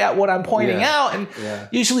really look at what I'm pointing out. And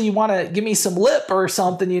usually you want to give me some lip or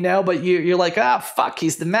something, you know, but you're like, fuck,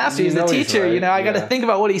 he's the master, he's the teacher, right. You know, I got to think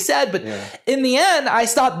about what he said. But in the end, I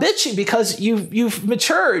stopped bitching because you've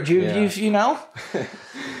matured. You've you know.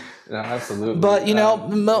 No, absolutely. But you know,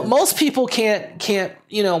 most people can't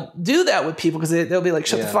do that with people because they'll be like,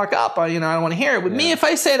 shut the fuck up. I don't want to hear it. With me, if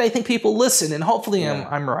I say it, I think people listen, and hopefully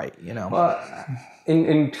I'm right. You know. Well,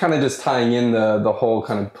 in kind of just tying in the whole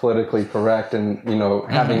kind of politically correct and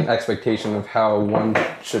having expectation of how one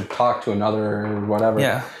should talk to another or whatever.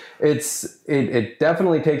 Yeah. It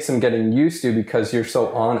definitely takes some getting used to because you're so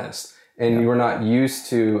honest. And we're not used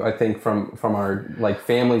to, I think, from our like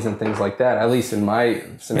families and things like that. At least in my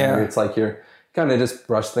scenario, it's like you're kind of just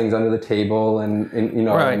brush things under the table, and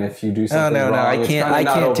right. And if you do something wrong, I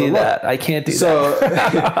can't do that. I can't do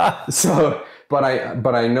that. But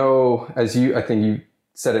I know, as I think you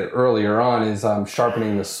said it earlier on, is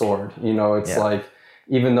sharpening the sword. It's like,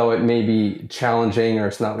 even though it may be challenging or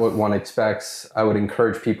it's not what one expects, I would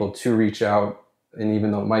encourage people to reach out, and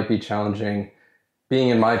even though it might be challenging. Being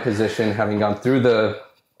in my position, having gone through the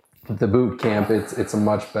boot camp, it's a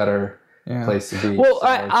much better place to be. Well, so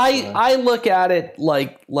I look at it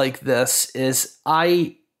like this: is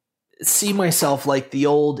I see myself like the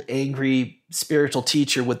old angry spiritual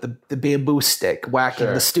teacher with the bamboo stick whacking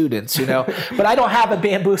the students, But I don't have a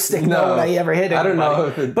bamboo stick. No, when I ever hit anybody. I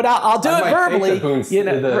don't know. But I'll do it verbally.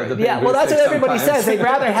 Well, that's what everybody says. They'd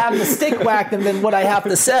rather have the stick whack them than what I have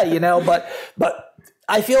to say, But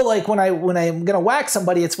I feel like when I'm going to whack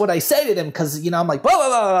somebody, it's what I say to them because, I'm like, blah,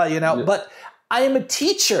 blah, blah, but I am a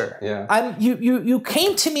teacher. Yeah. You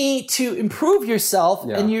came to me to improve yourself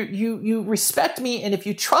and you respect me. And if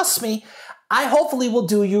you trust me, I hopefully will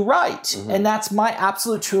do you right. Mm-hmm. And that's my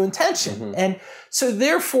absolute true intention. Mm-hmm. And so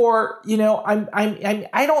therefore,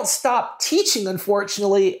 I don't stop teaching,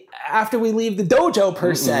 unfortunately, after we leave the dojo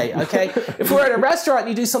per se, okay? If we're at a restaurant and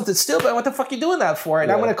you do something stupid, what the fuck are you doing that for?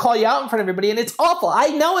 And I'm going to call you out in front of everybody, and it's awful. I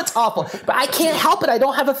know it's awful, but I can't help it. I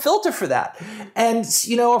don't have a filter for that. And,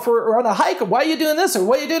 you know, if we're on a hike, why are you doing this? Or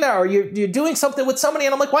what are you doing now? Or you're doing something with somebody,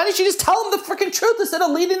 and I'm like, why didn't you just tell them the freaking truth instead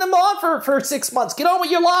of leading them on for 6 months? Get on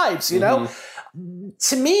with your lives, you know?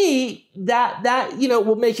 To me, that you know,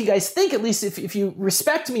 will make you guys think, at least if you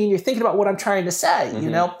respect me and you're thinking about what I'm trying to say, you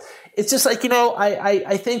know? It's just like, you know,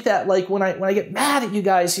 I think that, like, when I get mad at you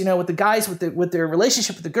guys, you know, with the guys with their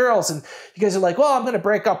relationship with the girls, and you guys are like, well, I'm going to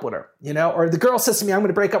break up with her, you know, or the girl says to me, I'm going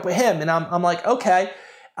to break up with him. And I'm like, okay.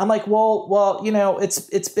 I'm like, well, you know,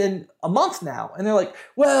 it's been a month now. And they're like,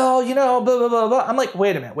 well, you know, blah, blah, blah, blah. I'm like,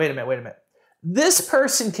 wait a minute. This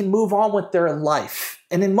person can move on with their life.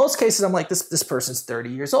 And in most cases, I'm like, this person's 30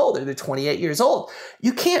 years old, or they're 28 years old.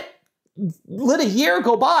 You can't let a year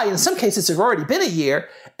go by. In some cases, it's already been a year,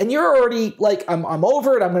 and you're already like, I'm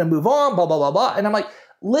over it. I'm going to move on, blah, blah, blah, blah. And I'm like,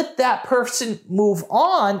 let that person move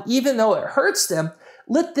on, even though it hurts them.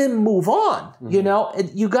 Let them move on, you know?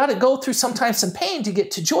 And you got to go through sometimes some pain to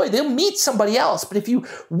get to joy. They'll meet somebody else. But if you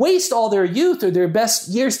waste all their youth or their best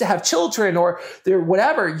years to have children or their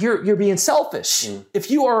whatever, you're being selfish.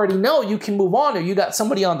 If you already know you can move on, or you got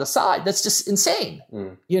somebody on the side, that's just insane,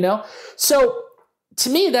 you know? So to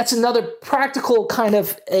me, that's another practical kind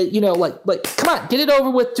of, you know, like, come on, get it over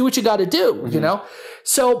with, do what you got to do, you know?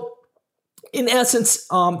 So in essence,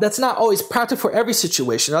 that's not always practical for every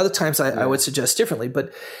situation. Other times I would suggest differently,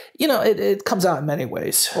 but, you know, it comes out in many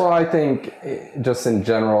ways. Well, I think just in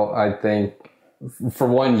general, I think for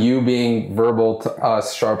one, you being verbal to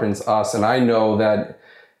us sharpens us. And I know that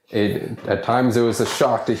at times it was a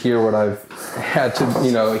shock to hear what I've had to,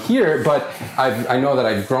 you know, hear, but I know that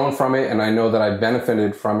I've grown from it, and I know that I've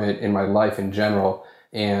benefited from it in my life in general.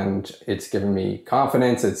 And it's given me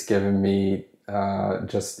confidence. It's given me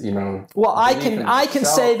just, you know. Well, I can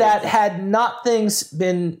say that had not things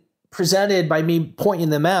been presented by me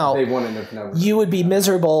pointing them out, they wouldn't have never. You would be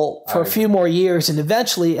miserable for a few more years and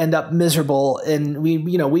eventually end up miserable. And we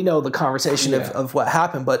know the conversation of what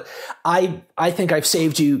happened, but I think I've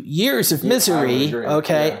saved you years of misery.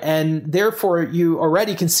 Okay. Yeah. And therefore you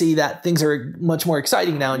already can see that things are much more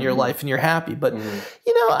exciting now in your life and you're happy. But you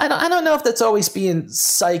know, I don't know if that's always being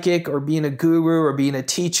psychic or being a guru or being a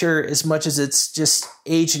teacher as much as it's just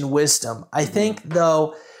age and wisdom. I think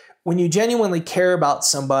though, when you genuinely care about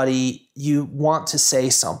somebody, you want to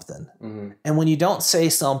say something. And when you don't say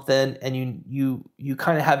something and you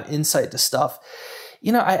kind of have insight to stuff,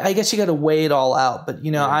 you know, I guess you got to weigh it all out. But, you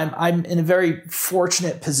know, I'm in a very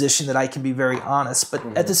fortunate position that I can be very honest. But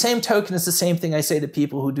at the same token, it's the same thing I say to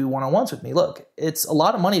people who do one-on-ones with me. Look, it's a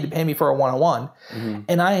lot of money to pay me for a one-on-one,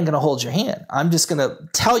 and I ain't going to hold your hand. I'm just going to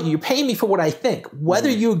tell you, you're paying me for what I think. Whether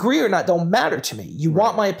you agree or not don't matter to me. You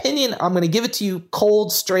want my opinion, I'm going to give it to you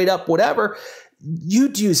cold, straight up, whatever.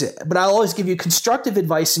 You'd use it, but I'll always give you constructive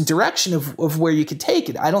advice and direction of where you can take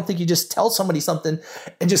it. I don't think you just tell somebody something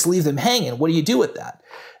and just leave them hanging. What do you do with that?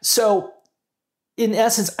 So in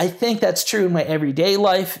essence, I think that's true in my everyday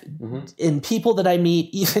life, in people that I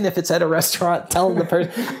meet, even if it's at a restaurant, telling the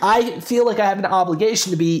person, I feel like I have an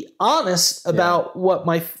obligation to be honest about what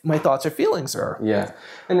my thoughts or feelings are. Yeah.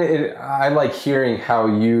 And I like hearing how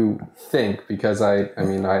you think, because I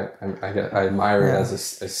admire it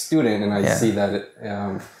as a student, and I see that it,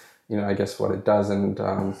 you know, I guess what it does. And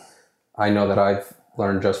I know that I've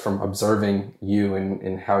learned just from observing you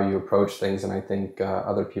and how you approach things. And I think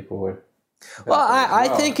other people would. Well, I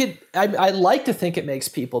think I like to think it makes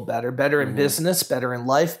people better in business, better in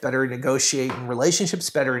life, better in negotiating relationships,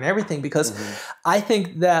 better in everything, because I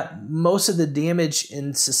think that most of the damage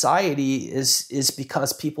in society is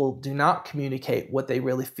because people do not communicate what they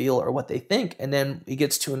really feel or what they think. And then it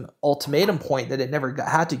gets to an ultimatum point that it never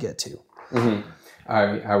had to get to.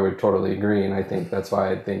 I would totally agree. And I think that's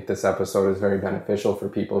why I think this episode is very beneficial for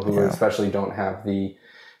people who especially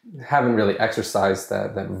haven't really exercised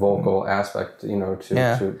that vocal aspect, you know, to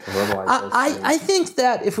verbalize those things. I think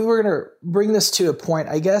that if we were going to bring this to a point,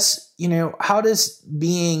 I guess, you know, how does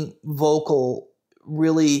being vocal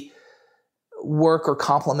really work or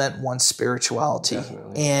complement one's spirituality?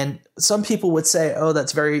 Definitely. And some people would say, oh,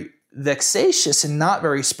 that's very vexatious and not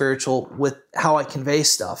very spiritual with how I convey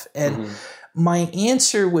stuff. And my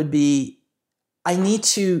answer would be, I need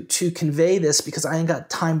to convey this because I ain't got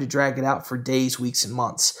time to drag it out for days, weeks, and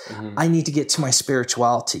months. I need to get to my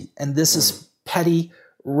spirituality. And this is petty,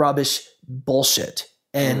 rubbish bullshit.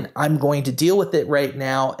 And I'm going to deal with it right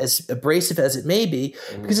now, as abrasive as it may be,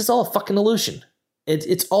 because it's all a fucking illusion.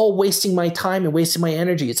 It's all wasting my time and wasting my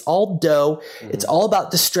energy. It's all dough. It's all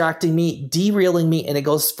about distracting me, derailing me, and it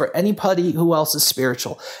goes for anybody who else is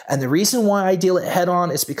spiritual. And the reason why I deal it head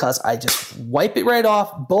on is because I just wipe it right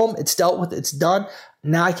off. Boom, it's dealt with. It's done.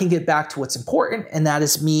 Now I can get back to what's important, and that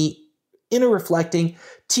is me inner reflecting,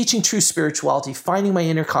 teaching true spirituality, finding my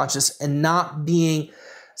inner conscious, and not being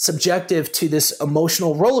subjective to this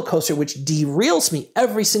emotional roller coaster, which derails me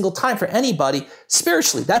every single time for anybody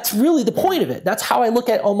spiritually. That's really the point of it. That's how I look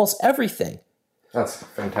at almost everything. That's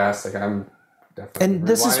fantastic. I'm definitely. And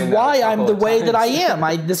this is why I'm the way that I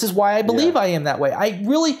am. This is why I believe I am that way. I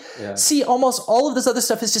really see almost all of this other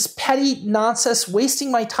stuff as just petty nonsense,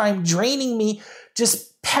 wasting my time, draining me, just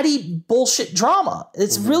petty bullshit drama.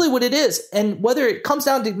 It's really what it is. And whether it comes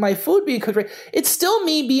down to my food being cooked right, it's still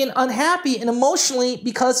me being unhappy and emotionally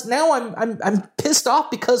because now I'm pissed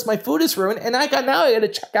off because my food is ruined and I got to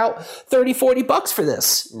check out $30-$40 for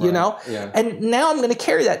this, you know? Yeah. And now I'm going to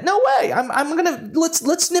carry that. No way. I'm going to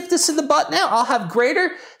let's nip this in the butt now. I'll have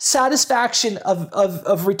greater satisfaction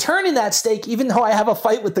of returning that steak, even though I have a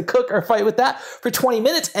fight with the cook or a fight with that for 20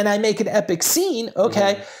 minutes and I make an epic scene,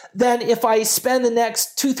 than if I spend the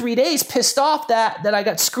next 2-3 days pissed off that I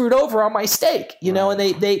got screwed over on my steak, you know, and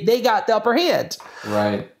they got the upper hand.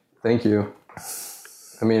 Right. Thank you.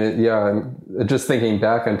 I mean, I'm just thinking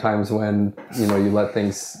back on times when, you know, you let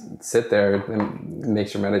things sit there and it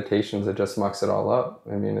makes your meditations, it just mucks it all up.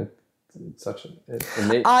 I mean, it's such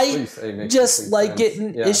I just like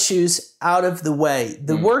getting issues out of the way.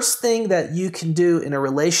 The worst thing that you can do in a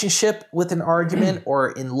relationship with an argument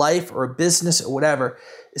or in life or a business or whatever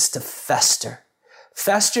is to fester.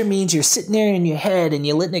 Fester means you're sitting there in your head and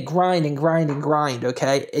you're letting it grind and grind and grind,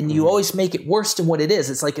 okay? And you always make it worse than what it is.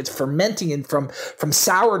 It's like it's fermenting and from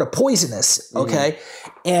sour to poisonous, okay?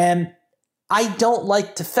 And I don't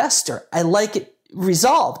like to fester. I like it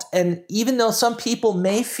resolved. And even though some people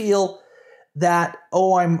may feel that,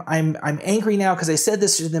 I'm angry now because I said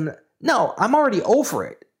this to them, no, I'm already over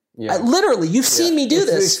it. Yeah. Literally, you've seen me do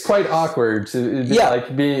this. It's quite awkward to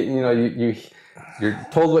like be, you know, you're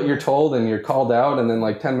told what you're told and you're called out, and then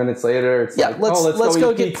like 10 minutes later, it's like, let's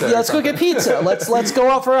go get pizza. Let's go get pizza. Let's go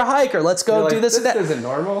out for a hike, or let's go do this and that. This isn't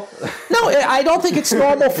normal. No, I don't think it's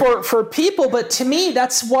normal for people, but to me,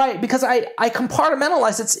 that's why, because I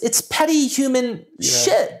compartmentalize. It's petty human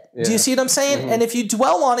shit. Yeah. Do you see what I'm saying? And if you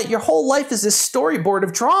dwell on it, your whole life is this storyboard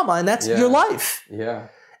of drama, and that's your life. Yeah.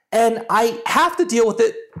 And I have to deal with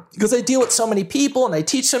it because I deal with so many people and I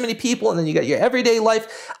teach so many people, and then you got your everyday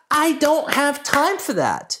life. I don't have time for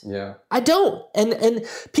that. Yeah. I don't. And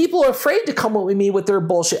people are afraid to come with me with their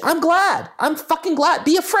bullshit. I'm glad. I'm fucking glad.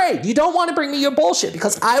 Be afraid. You don't want to bring me your bullshit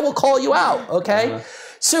because I will call you out, okay?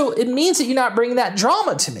 So it means that you're not bringing that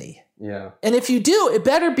drama to me. Yeah. And if you do, it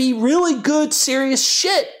better be really good, serious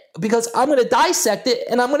shit because I'm going to dissect it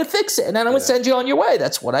and I'm going to fix it and then I'm going to send you on your way.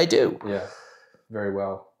 That's what I do. Yeah. Very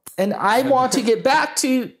well. And I want to get back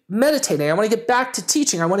to meditating. I want to get back to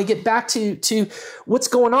teaching. I want to get back to what's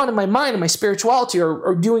going on in my mind and my spirituality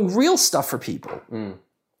or doing real stuff for people.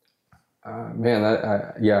 Man,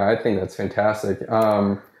 I think that's fantastic.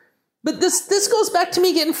 But this goes back to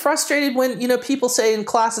me getting frustrated when, you know, people say in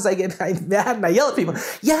classes I'm mad and I yell at people.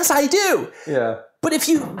 Yes, I do. Yeah. But if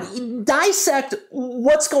you dissect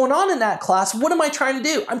what's going on in that class, what am I trying to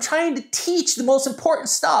do? I'm trying to teach the most important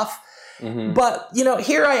stuff. But, you know,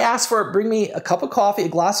 here I ask for, bring me a cup of coffee, a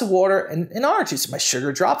glass of water, and an orange juice. If my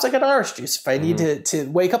sugar drops, I got orange juice. If I need to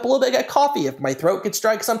wake up a little bit, I got coffee. If my throat gets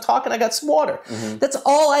dry because I'm talking, I got some water. That's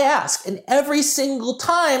all I ask. And every single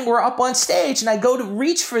time we're up on stage and I go to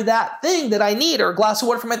reach for that thing that I need or a glass of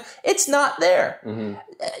water from it, it's not there.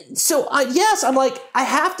 So, yes, I'm like, I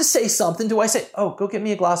have to say something. Do I say, oh, go get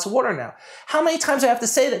me a glass of water now? How many times do I have to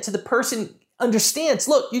say that to the person understands,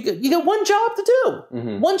 look, you got one job to do.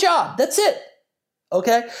 One job. That's it.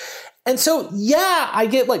 Okay? And so, I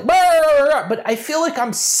get like, but I feel like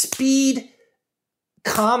I'm speed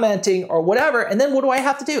commenting or whatever. And then what do I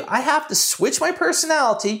have to do? I have to switch my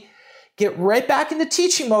personality, get right back into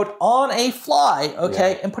teaching mode on a fly,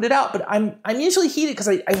 okay, and put it out. But I'm usually heated because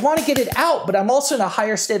I want to get it out, but I'm also in a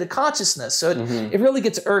higher state of consciousness. So it really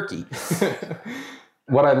gets irky.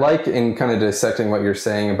 What I like in kind of dissecting what you're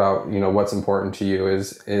saying about, you know, what's important to you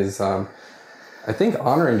is I think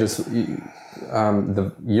honoring just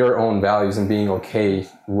your own values and being okay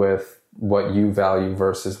with what you value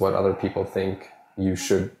versus what other people think you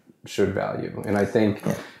should value. And I think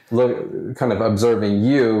kind of observing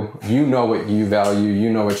you know what you value, you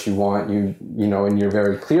know what you want, you know, and you're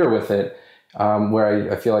very clear with it.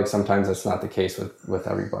 Where I feel like sometimes that's not the case with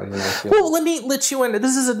everybody. And let me let you in.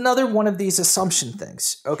 This is another one of these assumption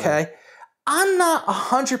things, okay? Sure. I'm not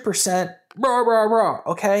 100% rah, rah, rah,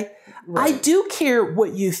 okay? Right. I do care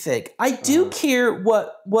what you think. I do care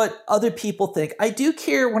what other people think. I do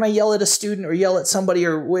care when I yell at a student or yell at somebody,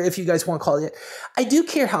 or if you guys want to call it, I do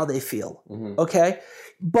care how they feel, okay?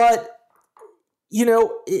 But, you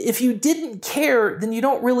know, if you didn't care, then you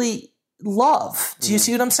don't really love. Do you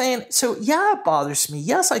see what I'm saying? So, yeah, it bothers me.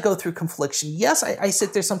 Yes, I go through confliction. Yes, I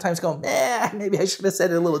sit there sometimes going, maybe I should have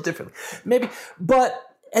said it a little differently. Maybe, but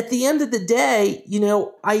at the end of the day, you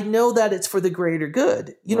know, I know that it's for the greater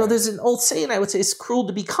good. You know, there's an old saying, I would say, it's cruel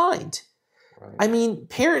to be kind. Right. I mean,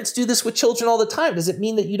 parents do this with children all the time. Does it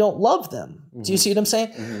mean that you don't love them? Do you see what I'm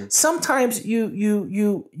saying? Sometimes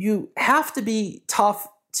you have to be tough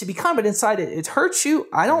to be kind, but inside it hurts you.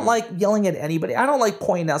 I don't like yelling at anybody. I don't like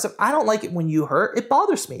pointing out stuff. I don't like it when you hurt. It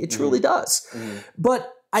bothers me. It truly does.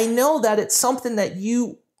 But I know that it's something that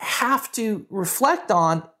you have to reflect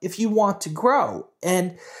on if you want to grow.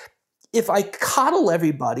 And if I coddle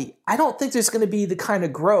everybody, I don't think there's going to be the kind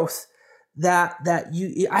of growth that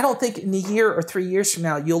I don't think in a year or 3 years from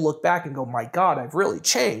now, you'll look back and go, my God, I've really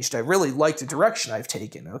changed. I really like the direction I've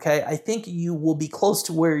taken. Okay. I think you will be close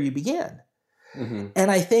to where you began. And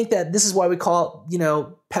I think that this is why we call it, you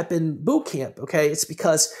know, Pepin boot camp. Okay. It's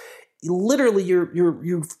because literally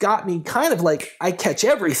you've got me kind of like, I catch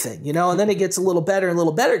everything, you know, and then it gets a little better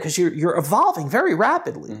because you're evolving very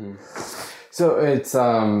rapidly. So it's,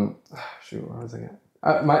 shoot, what was I getting?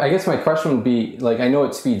 I guess my question would be, like, I know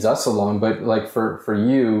it speeds us along, but like for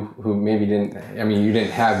you who maybe you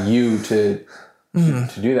didn't have you to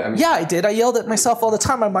do that. I mean, yeah, I did. I yelled at myself all the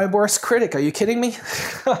time. I'm my worst critic. Are you kidding me?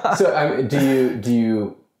 So do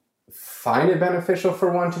you find it beneficial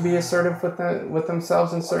for one to be assertive with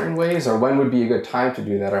themselves in certain ways, or when would be a good time to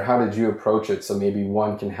do that, or how did you approach it so maybe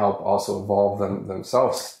one can help also evolve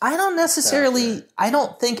themselves? I don't necessarily. I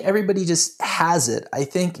don't think everybody just has it. I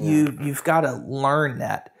think you've got to learn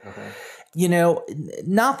that. Okay. You know,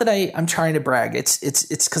 not that I'm trying to brag. It's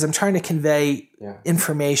because I'm trying to convey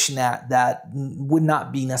information that would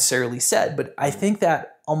not be necessarily said. But I think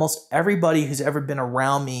that almost everybody who's ever been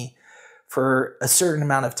around me for a certain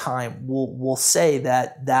amount of time will say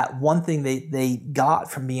that one thing they got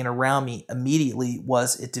from being around me immediately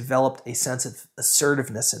was it developed a sense of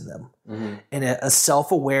assertiveness in them and a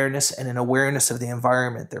self-awareness and an awareness of the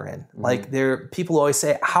environment they're in. Like people always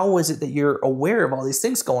say, how is it that you're aware of all these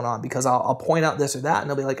things going on? Because I'll point out this or that and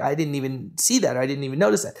they'll be like, I didn't even see that. Or I didn't even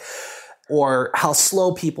notice that. Or how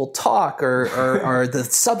slow people talk or the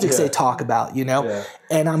subjects they talk about, you know,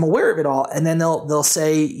 and I'm aware of it all. And then they'll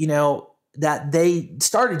say, you know, that they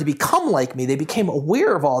started to become like me. They became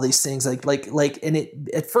aware of all these things, like, and it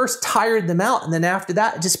at first tired them out. And then after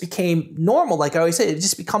that, it just became normal. Like I always say, it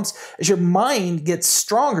just becomes, as your mind gets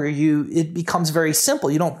stronger, it becomes very simple.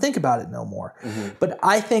 You don't think about it no more. But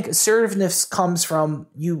I think assertiveness comes from,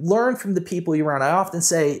 you learn from the people you're around. I often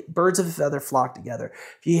say birds of a feather flock together.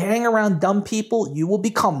 If you hang around dumb people, you will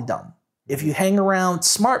become dumb. If you hang around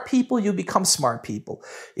smart people, you become smart people.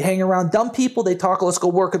 You hang around dumb people, they talk, let's go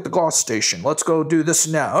work at the gas station. Let's go do this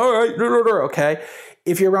now. All right, okay.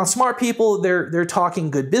 If you're around smart people, they're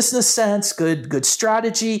talking good business sense, good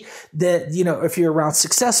strategy. That, you know, if you're around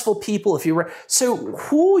successful people, so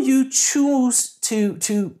who you choose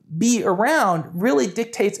to be around really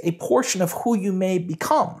dictates a portion of who you may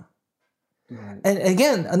become. And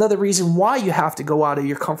again, another reason why you have to go out of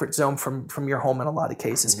your comfort zone from your home in a lot of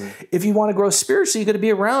cases. If you want to grow spiritually, you're going to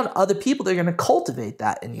be around other people that are going to cultivate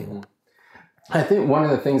that in you. I think one of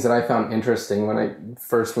the things that I found interesting when I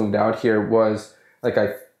first moved out here was, like,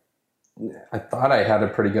 I thought I had a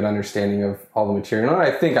pretty good understanding of all the material. And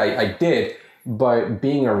I think I did, but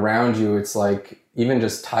being around you, it's like, even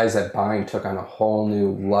just ties that bind took on a whole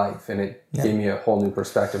new life, and it gave me a whole new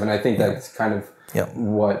perspective. And I think that's kind of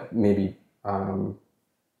what maybe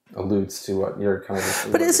alludes to what you're kind of.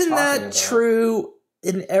 But isn't that true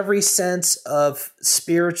in every sense of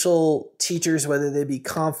spiritual teachers, whether they be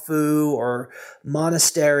Kung Fu or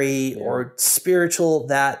monastery or spiritual,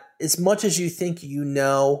 that as much as you think you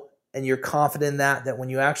know and you're confident in that when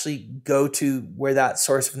you actually go to where that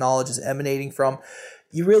source of knowledge is emanating from,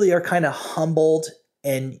 you really are kind of humbled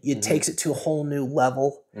and it takes it to a whole new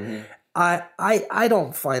level. I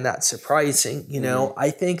don't find that surprising. You know, I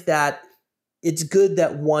think that it's good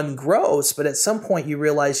that one grows, but at some point you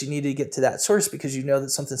realize you need to get to that source because you know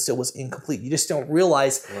that something still was incomplete. You just don't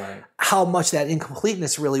realize how much that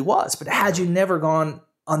incompleteness really was. But had you never gone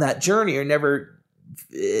on that journey or never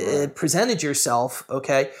presented yourself,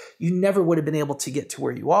 you never would have been able to get to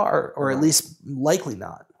where you are, or at least likely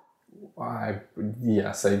not.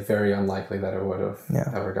 very unlikely that it would have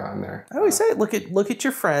ever gotten there. I always say, look at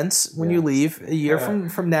your friends when you leave a year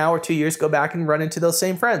from now or 2 years. Go back and run into those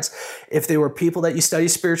same friends. If they were people that you study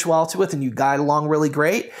spirituality with and you got along really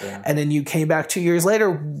great, and then you came back 2 years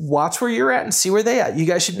later, watch where you're at and see where they at. You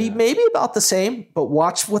guys should be maybe about the same, but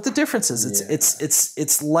watch what the difference is.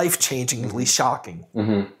 It's life-changingly shocking.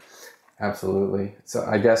 Mm-hmm. Absolutely. So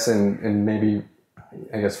I guess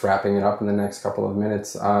wrapping it up in the next couple of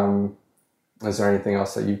minutes, is there anything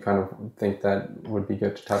else that you kind of think that would be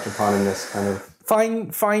good to touch upon in this kind of...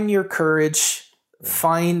 Find your courage.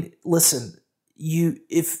 Listen,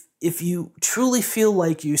 if you truly feel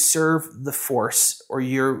like you serve the Force or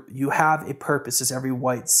you have a purpose, as every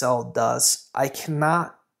white cell does, I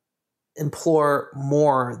cannot implore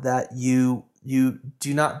more that you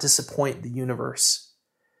do not disappoint the universe.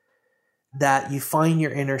 That you find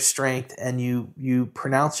your inner strength and you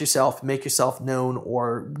pronounce yourself, make yourself known,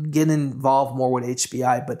 or get involved more with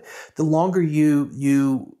HBI. But the longer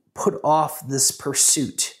you put off this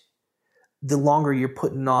pursuit, the longer you're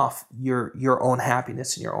putting off your own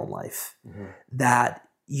happiness in your own life. Mm-hmm. That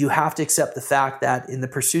you have to accept the fact that in the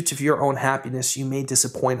pursuit of your own happiness, you may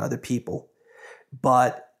disappoint other people.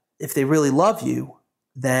 But if they really love you,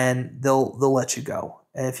 then they'll let you go.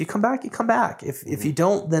 And if you come back, you come back. If you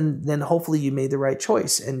don't, then hopefully you made the right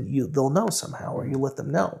choice, and they'll know somehow, or you let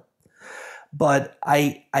them know. But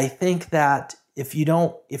I think that if you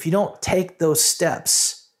don't take those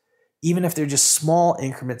steps, even if they're just small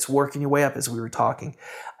increments, working your way up, as we were talking,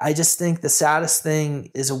 I just think the saddest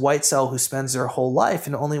thing is a white cell who spends their whole life,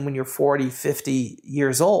 and only when you're 40, 50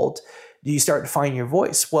 years old do you start to find your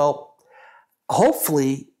voice. Well,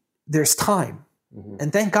 hopefully there's time. Mm-hmm.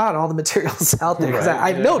 And thank God all the material's out there, because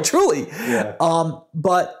I know truly. Yeah.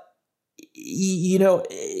 But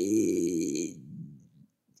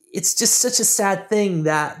it's just such a sad thing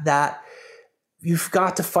that you've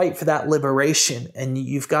got to fight for that liberation, and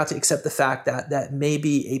you've got to accept the fact that may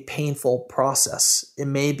be a painful process. It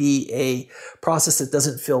may be a process that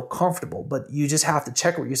doesn't feel comfortable, but you just have to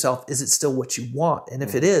check with yourself: is it still what you want? And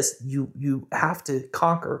if it is, you have to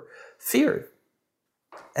conquer fear.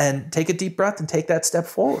 And take a deep breath and take that step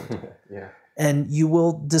forward. And you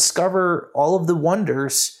will discover all of the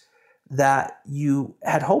wonders that you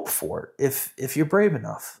had hoped for if you're brave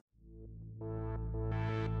enough.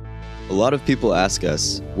 A lot of people ask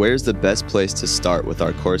us, where's the best place to start with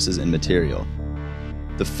our courses and material?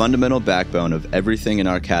 The fundamental backbone of everything in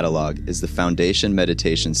our catalog is the Foundation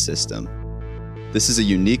Meditation System. This is a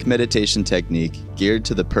unique meditation technique geared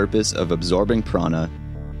to the purpose of absorbing prana,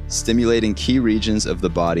 stimulating key regions of the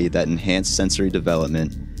body that enhance sensory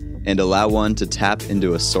development, and allow one to tap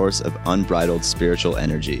into a source of unbridled spiritual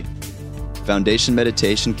energy. Foundation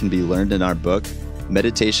meditation can be learned in our book,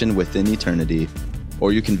 Meditation Within Eternity,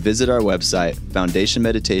 or you can visit our website,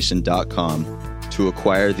 foundationmeditation.com, to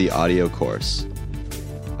acquire the audio course.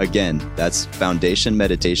 Again, that's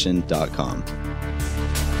foundationmeditation.com.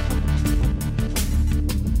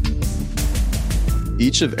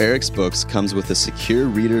 Each of Eric's books comes with a secure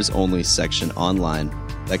readers-only section online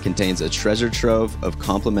that contains a treasure trove of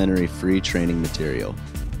complimentary free training material.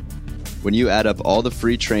 When you add up all the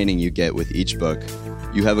free training you get with each book,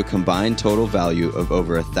 you have a combined total value of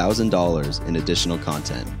over $1,000 in additional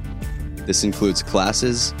content. This includes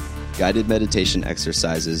classes, guided meditation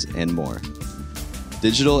exercises, and more.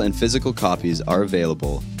 Digital and physical copies are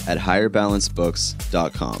available at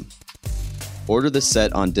higherbalancebooks.com. Order the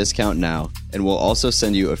set on discount now, and we'll also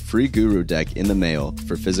send you a free guru deck in the mail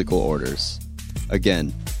for physical orders.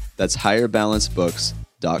 Again, that's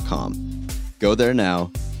higherbalancebooks.com. Go there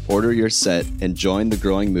now, order your set, and join the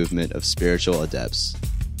growing movement of spiritual adepts.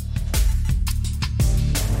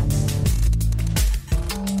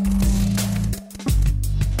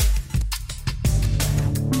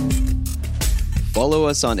 Follow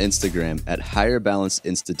us on Instagram at Higher Balance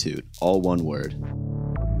Institute, all one word.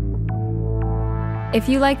 If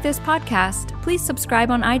you like this podcast, please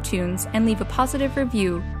subscribe on iTunes and leave a positive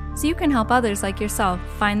review so you can help others like yourself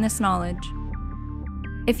find this knowledge.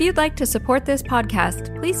 If you'd like to support this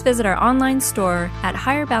podcast, please visit our online store at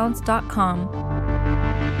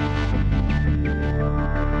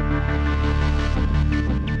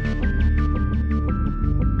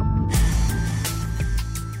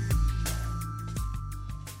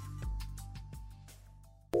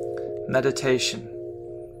Meditation.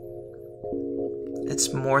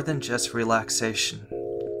 It's more than just relaxation.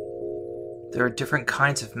 There are different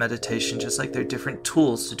kinds of meditation, just like there are different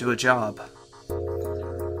tools to do a job.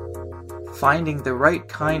 Finding the right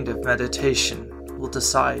kind of meditation will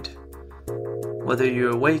decide whether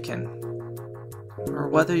you awaken or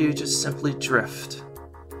whether you just simply drift.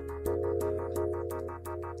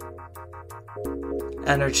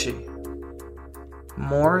 energy.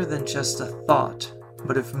 More than just a thought,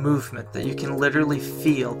 but of movement that you can literally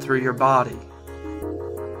feel through your body.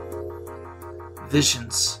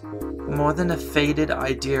 Visions, more than a faded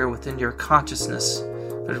idea within your consciousness,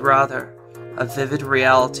 but rather a vivid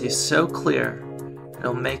reality so clear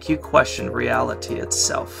it'll make you question reality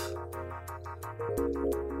itself.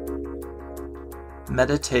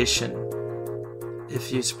 Meditation,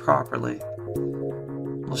 if used properly,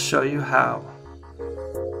 will show you how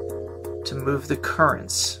to move the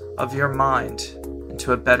currents of your mind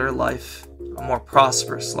into a better life, a more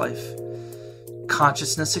prosperous life,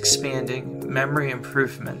 consciousness expanding, memory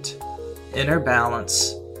improvement, inner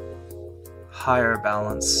balance, higher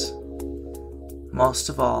balance. Most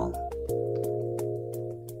of all,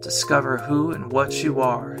 discover who and what you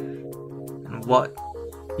are and what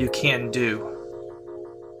you can do.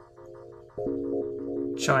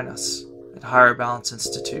 Join us at Higher Balance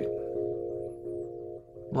Institute.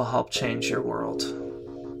 We'll help change your world.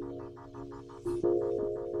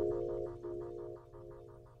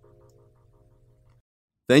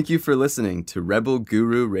 Thank you for listening to Rebel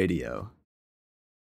Guru Radio.